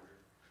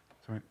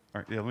 Sorry.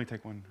 All right. Yeah. Let me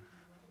take one.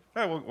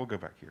 Oh, we'll go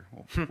back here.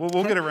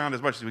 We'll get around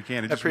as much as we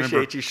can. And I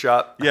appreciate you,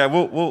 Shop. Yeah.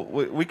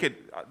 We could.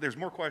 There's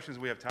more questions.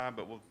 We have time,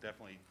 but we'll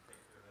definitely.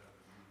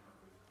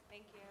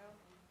 Thank you.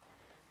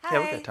 Hi.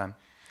 Yeah, we got time.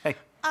 Hey.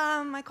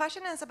 My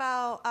question is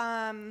about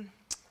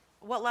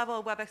what level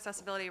of web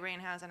accessibility Rain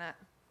has in it.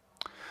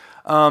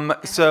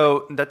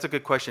 So that's a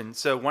good question.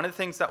 So one of the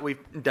things that we've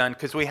done,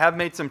 because we have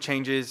made some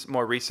changes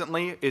more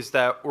recently, is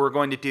that we're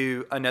going to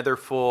do another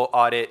full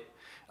audit.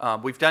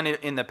 We've done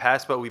it in the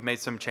past, but we've made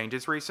some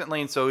changes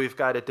recently. And so we've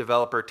got a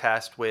developer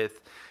tasked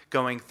with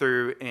going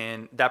through,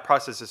 and that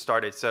process has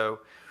started. So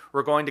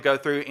we're going to go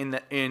through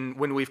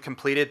when we've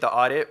completed the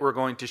audit, we're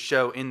going to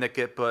show in the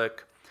Git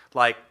book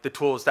like the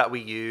tools that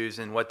we use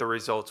and what the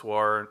results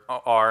are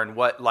and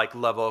what like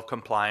level of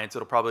compliance.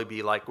 It'll probably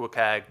be like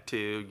WCAG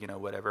 2,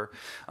 whatever.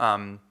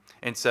 And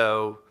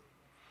so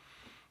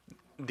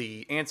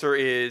the answer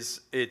is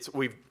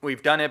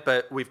we've done it,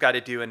 but we've got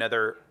to do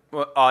another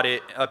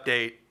audit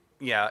update.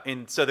 Yeah,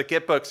 and so the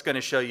Git book's going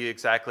to show you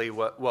exactly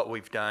what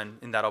we've done,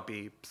 and that'll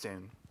be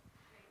soon.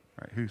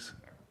 All right, who's?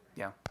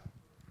 Yeah.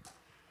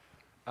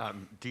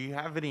 Do you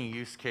have any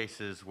use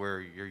cases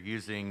where you're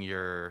using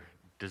your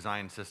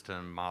design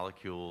system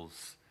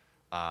molecules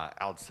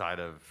outside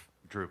of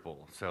Drupal?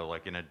 So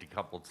like in a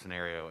decoupled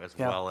scenario as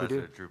well as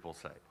a Drupal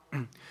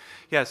site?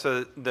 Yeah,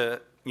 so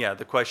the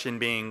question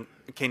being,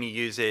 can you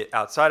use it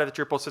outside of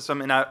the Drupal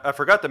system? And I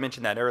forgot to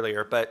mention that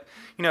earlier, but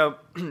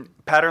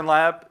Pattern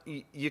Lab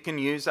you can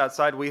use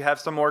outside. We have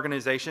some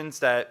organizations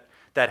that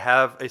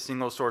have a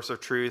single source of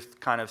truth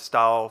kind of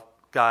style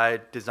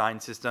guide design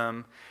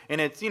system,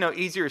 and it's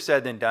easier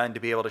said than done to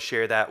be able to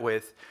share that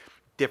with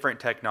different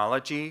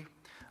technology.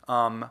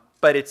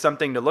 But it's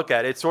something to look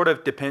at. It sort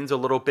of depends a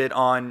little bit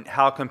on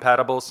how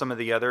compatible some of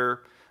the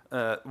other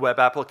web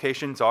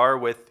applications are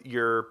with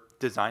your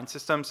design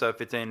system. So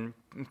if it's in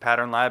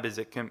Pattern Lab, is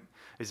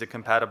it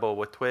compatible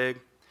with Twig?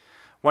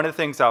 One of the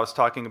things I was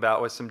talking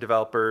about with some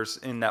developers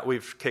and that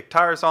we've kicked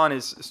tires on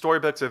is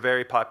Storybook's a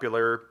very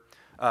popular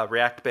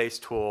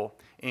React-based tool,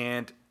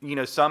 and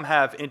some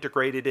have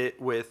integrated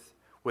it with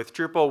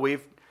Drupal.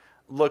 We've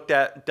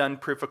done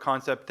proof of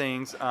concept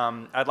things.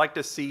 I'd like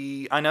to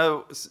see, I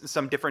know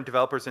some different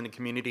developers in the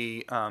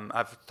community,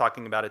 I've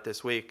talking about it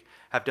this week,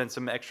 have done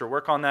some extra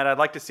work on that. I'd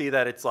like to see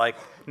that it's like,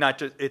 not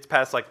just, it's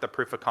past like the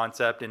proof of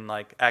concept and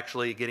like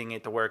actually getting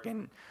it to work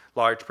in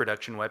large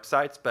production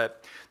websites.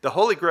 But the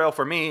holy grail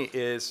for me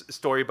is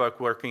Storybook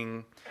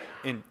working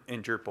in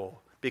Drupal.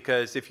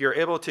 Because if you're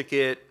able to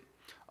get,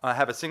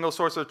 have a single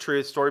source of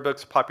truth,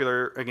 Storybook's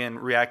popular, again,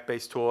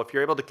 React-based tool. If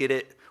you're able to get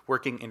it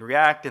working in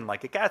React in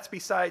like a Gatsby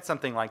site,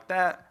 something like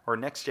that, or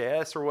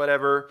Next.js or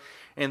whatever,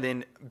 and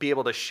then be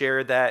able to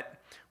share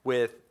that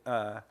with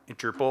in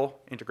Drupal,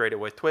 integrate it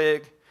with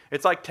Twig,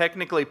 it's like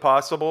technically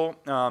possible,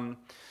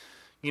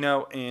 you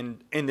know,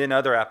 and then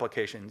other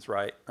applications,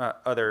 right?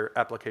 Other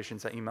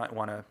applications that you might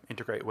want to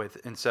integrate with.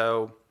 And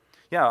so,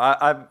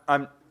 yeah,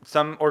 I'm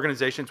some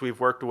organizations we've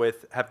worked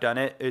with have done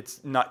it.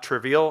 It's not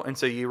trivial, and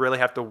so you really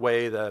have to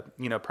weigh the,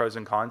 you know, pros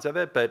and cons of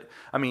it. But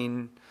I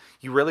mean,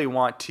 you really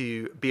want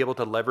to be able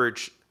to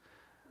leverage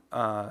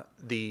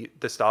the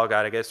style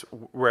guide, I guess,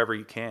 wherever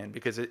you can,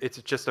 because it's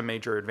just a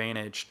major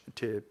advantage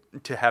to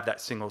have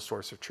that single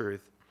source of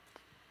truth.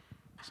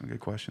 Some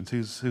good questions.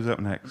 Who's up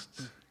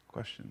next?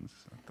 Questions?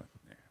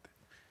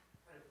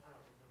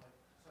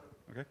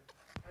 Okay.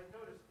 I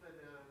noticed that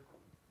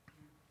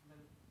you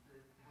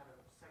had a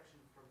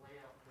section for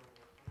layout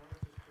builder, and I was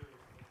just curious,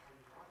 are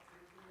you not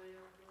using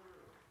layout builder,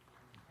 or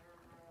using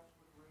paragraphs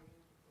with Rain?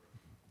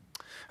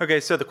 Okay,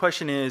 so the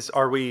question is,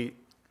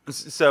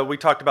 so we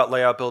talked about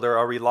layout builder.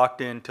 Are we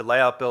locked into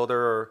layout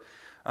builder,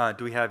 or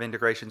do we have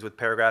integrations with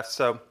paragraphs?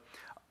 So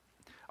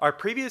our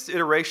previous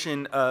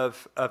iteration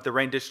of the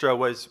Rain distro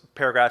was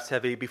paragraphs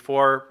heavy.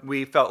 Before,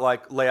 we felt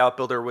like layout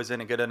builder was in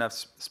a good enough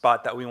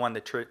spot that we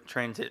wanted to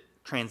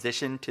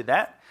transition to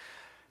that.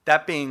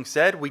 That being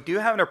said, we do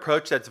have an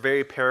approach that's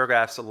very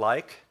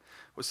paragraphs-like.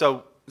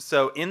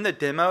 So in the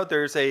demo,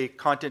 there's a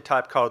content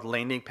type called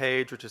landing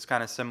page, which is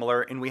kind of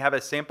similar, and we have a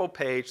sample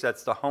page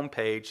that's the home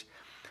page.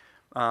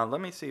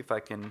 Let me see if I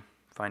can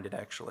find it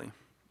actually.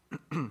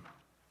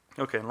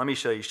 Okay, let me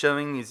show you.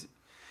 Showing is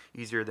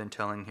easier than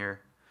telling here.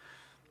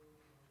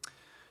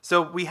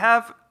 So we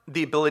have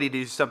the ability to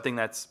do something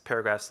that's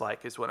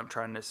paragraphs-like, is what I'm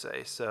trying to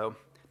say. So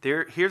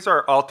here's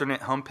our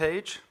alternate home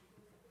page.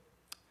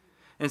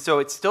 And so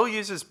it still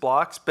uses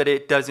blocks, but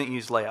it doesn't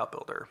use layout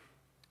builder,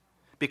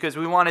 because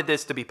we wanted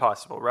this to be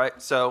possible, right?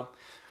 So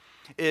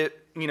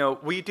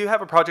we do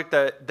have a project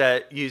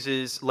that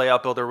uses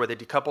layout builder with a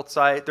decoupled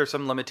site. There's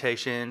some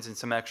limitations and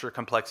some extra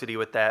complexity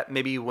with that.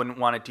 Maybe you wouldn't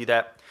want to do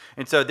that.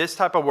 And so this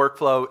type of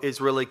workflow is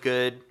really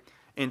good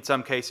in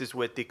some cases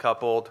with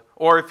decoupled,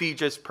 or if you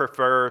just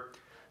prefer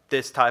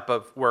this type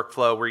of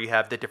workflow where you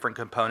have the different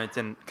components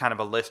in kind of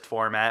a list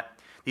format.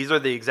 These are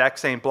the exact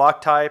same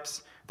block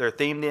types. They're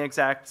themed the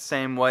exact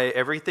same way.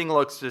 Everything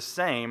looks the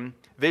same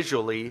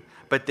visually,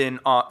 but then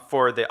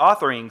for the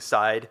authoring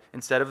side,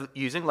 instead of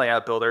using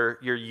Layout Builder,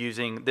 you're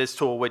using this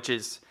tool, which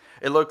is,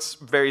 it looks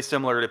very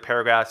similar to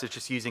paragraphs. It's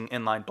just using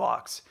inline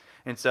blocks.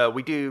 And so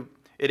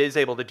it is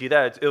able to do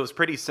that. It was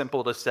pretty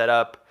simple to set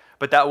up,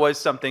 but that was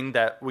something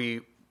that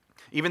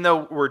even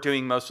though we're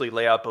doing mostly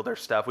Layout Builder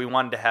stuff, we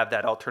wanted to have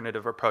that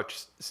alternative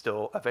approach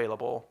still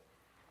available.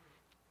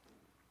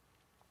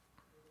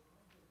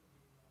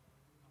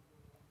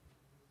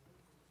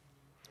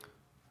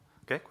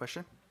 Okay,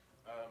 question?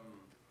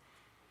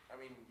 I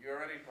mean, you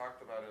already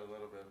talked about it a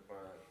little bit,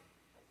 but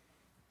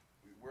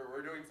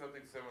we're doing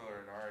something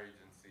similar in our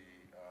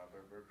agency,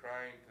 but we're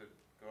trying to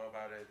go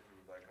about it through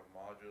like a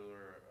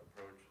modular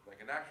approach, like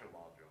an actual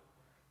module,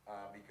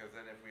 because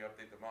then if we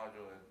update the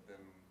module, it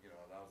then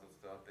allows us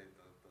to update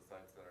the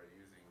sites that are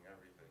using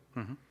everything.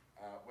 Mm-hmm.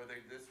 With a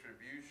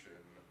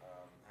distribution,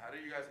 how do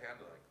you guys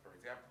handle it? For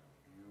example,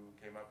 you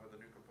came up with a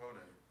new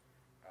component,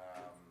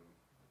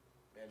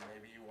 and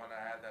maybe you want to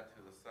add that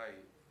to the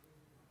site.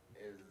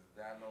 Is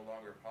that no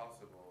longer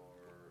possible,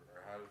 or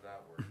how does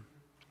that work?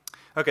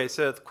 Okay,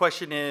 so the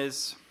question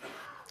is,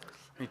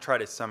 let me try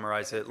to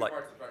summarize it. Like,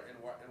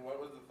 and what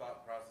was the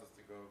thought process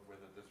to go with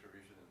a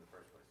distribution in the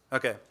first place?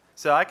 Okay,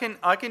 so I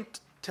can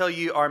tell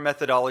you our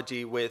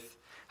methodology with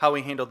how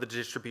we handle the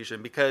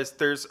distribution, because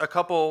there's a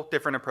couple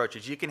different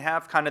approaches. You can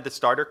have kind of the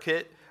starter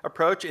kit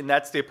approach, and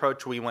that's the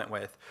approach we went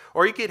with.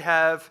 Or you could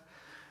have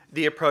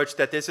the approach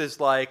that this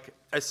is like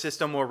a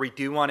system where we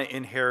do want to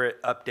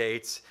inherit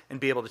updates and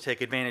be able to take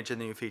advantage of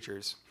the new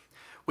features.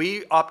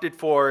 We opted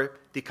for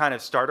the kind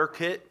of starter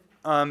kit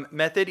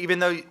method, even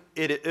though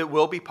it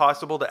will be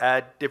possible to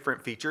add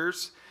different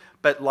features.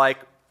 But like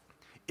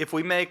if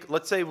we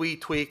let's say we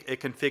tweak a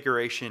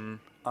configuration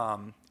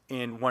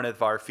in one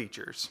of our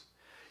features,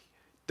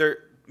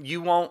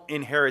 you won't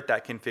inherit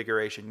that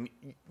configuration.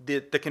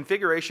 The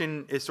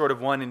configuration is sort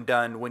of one and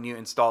done when you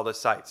install the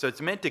site. So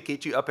it's meant to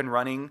get you up and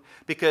running,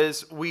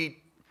 because we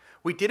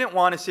didn't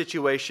want a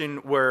situation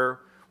where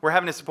we're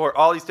having to support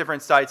all these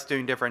different sites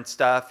doing different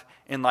stuff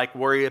and like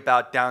worry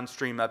about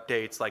downstream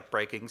updates like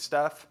breaking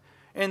stuff.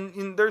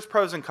 And there's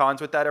pros and cons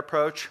with that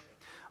approach.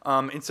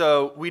 And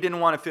so we didn't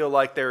want to feel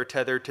like they were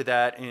tethered to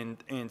that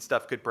and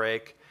stuff could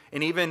break.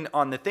 And even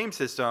on the theme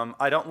system,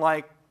 I don't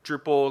like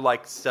Drupal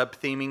like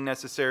sub-theming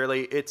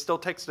necessarily. It still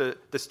takes the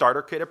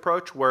starter kit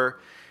approach where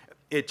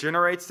it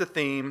generates the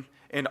theme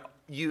and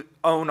you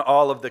own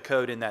all of the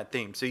code in that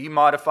theme. So you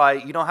modify,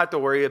 you don't have to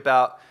worry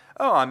about,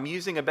 oh, I'm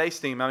using a base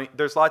theme. I mean,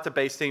 there's lots of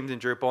base themes in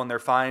Drupal and they're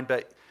fine,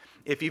 but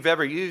if you've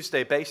ever used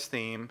a base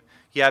theme,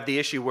 you have the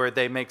issue where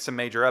they make some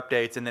major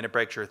updates and then it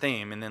breaks your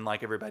theme and then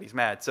like everybody's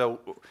mad. So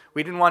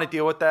we didn't want to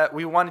deal with that.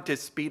 We wanted to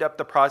speed up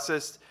the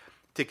process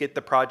to get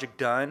the project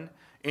done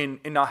and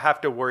not have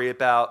to worry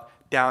about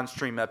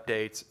downstream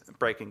updates,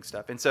 breaking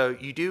stuff. And so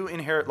you do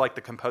inherit like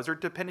the composer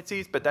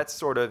dependencies, but that's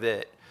sort of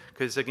it.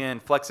 Because again,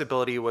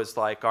 flexibility was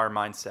like our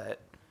mindset.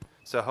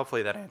 So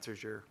hopefully that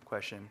answers your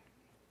question.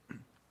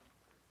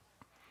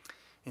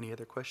 Any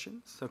other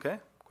questions? Okay,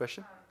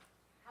 question?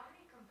 How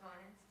many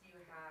components do you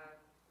have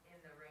in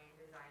the Rain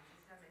design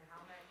system, and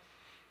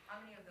how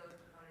many of those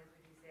components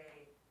would you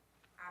say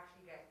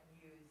actually get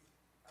used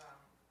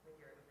with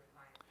your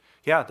client?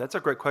 Yeah, that's a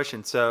great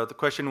question. So the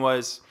question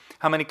was,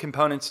 how many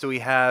components do we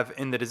have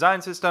in the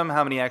design system?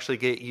 How many actually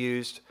get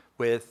used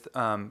with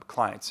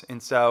clients?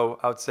 And so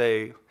I would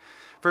say,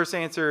 first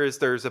answer is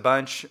there's a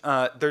bunch.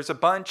 There's a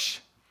bunch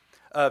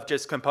of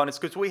just components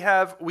because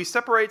we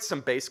separate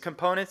some base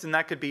components, and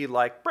that could be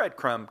like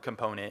breadcrumb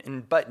component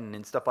and button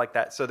and stuff like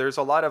that. So there's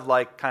a lot of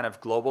like kind of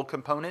global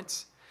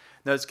components.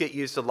 Those get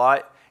used a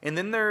lot. And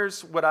then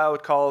there's what I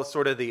would call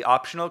sort of the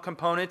optional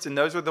components, and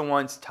those are the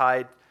ones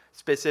tied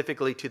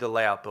specifically to the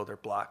layout builder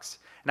blocks.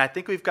 And I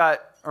think we've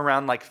got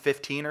around like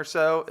 15 or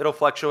so. It'll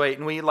fluctuate,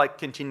 and we like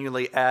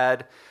continually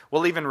add.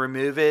 We'll even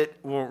remove it.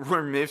 We'll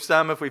remove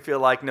some if we feel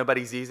like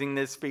nobody's using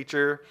this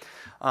feature.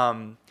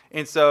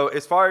 And so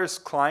as far as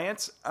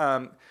clients,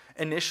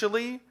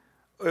 initially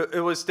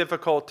it was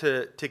difficult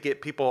to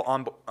get people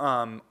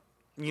on,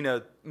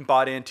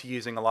 bought into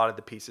using a lot of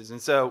the pieces.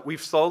 And so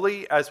we've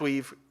slowly, as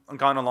we've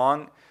gone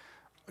along,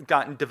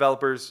 gotten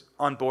developers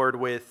on board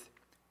with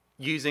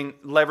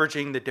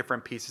leveraging the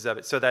different pieces of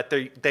it so that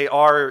they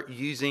are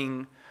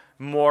using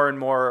more and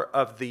more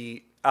of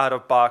the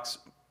out-of-box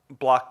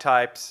block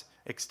types,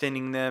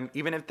 extending them,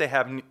 even if they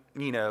have,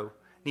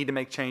 need to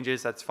make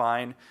changes, that's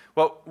fine.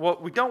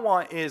 What we don't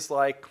want is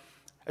like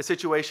a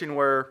situation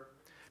where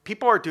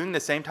people are doing the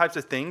same types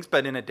of things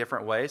but in a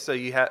different way. So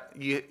you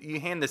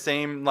hand the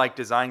same like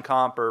design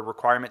comp or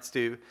requirements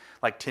to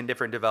like 10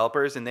 different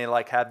developers, and they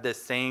like have the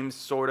same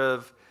sort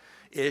of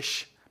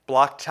ish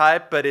block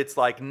type, but it's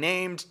like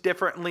named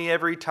differently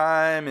every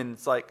time, and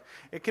it's like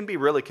it can be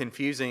really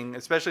confusing,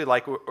 especially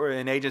like we're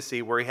an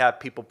agency where we have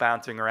people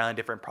bouncing around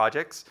different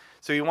projects.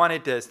 So we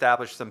wanted to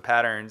establish some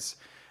patterns.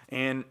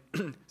 And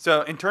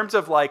so in terms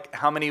of like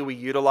how many we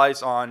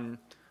utilize on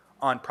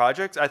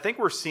projects, I think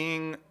we're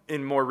seeing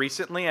in more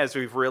recently as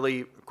we've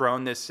really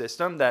grown this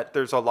system that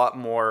there's a lot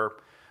more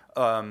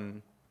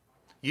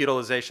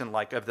utilization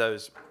like of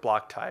those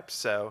block types.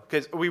 So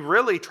because we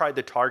really tried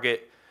to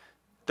target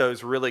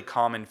those really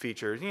common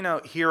features,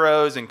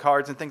 heroes and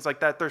cards and things like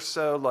that. They're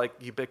so like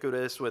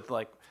ubiquitous with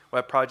like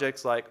web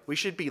projects. Like we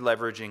should be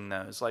leveraging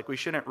those. Like we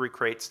shouldn't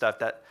recreate stuff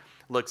that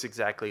looks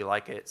exactly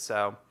like it.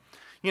 So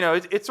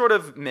it's sort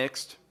of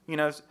mixed.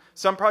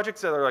 Some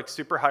projects that are like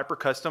super hyper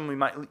custom, we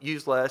might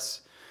use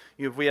less.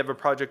 If we have a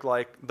project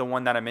like the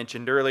one that I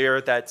mentioned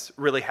earlier, that's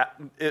really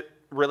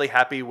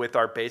happy with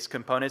our base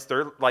components,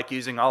 they're like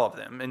using all of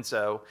them. And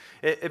so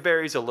it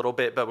varies a little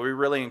bit, but we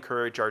really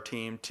encourage our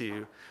team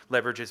to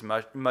leverage as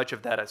much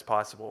of that as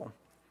possible.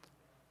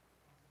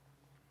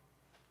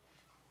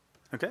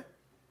 Okay.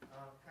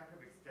 Kind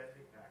of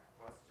extending that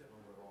question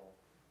a little,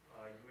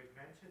 you had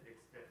mentioned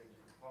extending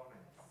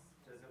components.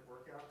 Does it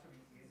work out to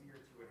be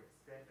easier to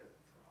extend a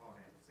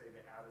component, say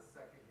to add a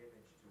second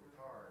image to a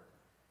card,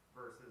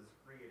 versus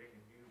creating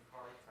a new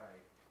card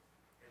type?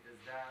 And does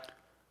that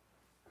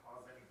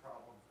cause any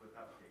problems with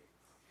updates?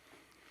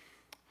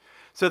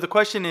 So the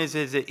question is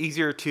it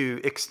easier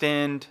to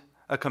extend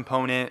a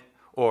component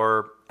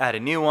or add a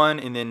new one,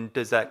 and then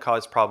does that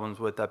cause problems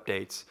with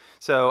updates?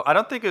 So I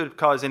don't think it would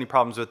cause any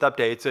problems with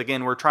updates.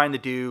 Again, we're trying to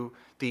do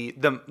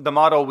the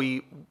model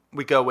we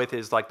go with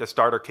is like the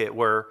starter kit,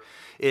 where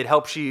it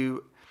helps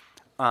you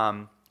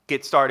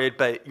get started,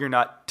 but you're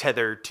not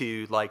tethered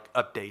to like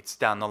updates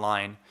down the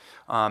line.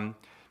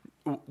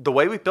 The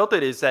way we built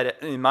it is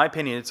that, in my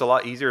opinion, it's a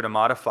lot easier to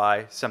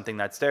modify something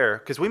that's there,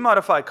 because we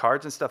modify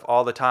cards and stuff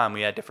all the time.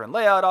 We add different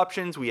layout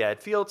options, we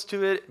add fields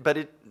to it,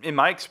 but in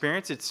my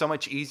experience, it's so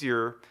much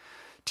easier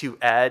to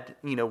add,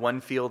 one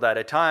field at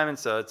a time. And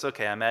so it's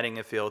okay, I'm adding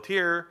a field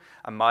here,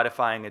 I'm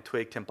modifying a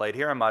twig template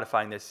here, I'm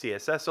modifying this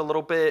CSS a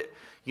little bit.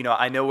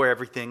 I know where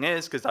everything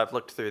is because I've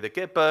looked through the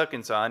Git book,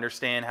 and so I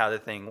understand how the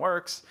thing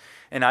works.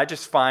 And I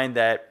just find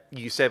that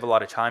you save a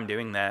lot of time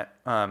doing that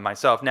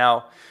myself.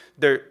 Now,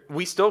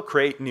 we still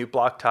create new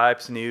block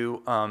types,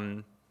 new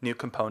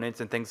components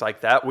and things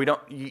like that.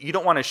 You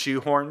don't want to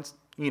shoehorn,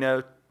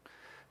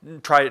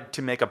 try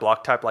to make a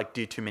block type like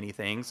do too many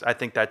things. I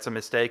think that's a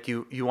mistake.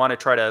 You want to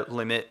try to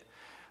limit,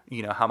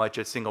 how much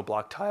a single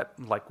block type,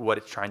 like what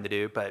it's trying to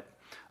do. But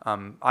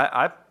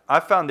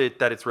I've found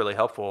that it's really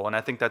helpful, and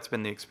I think that's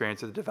been the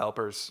experience of the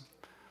developers.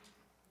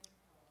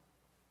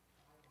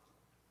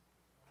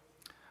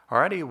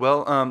 Alrighty,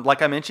 well,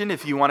 like I mentioned,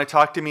 if you want to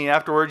talk to me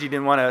afterwards, you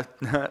didn't want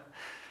to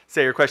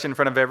say your question in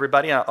front of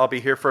everybody, I'll be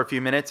here for a few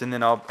minutes, and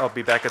then I'll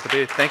be back at the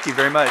booth. Thank you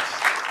very much.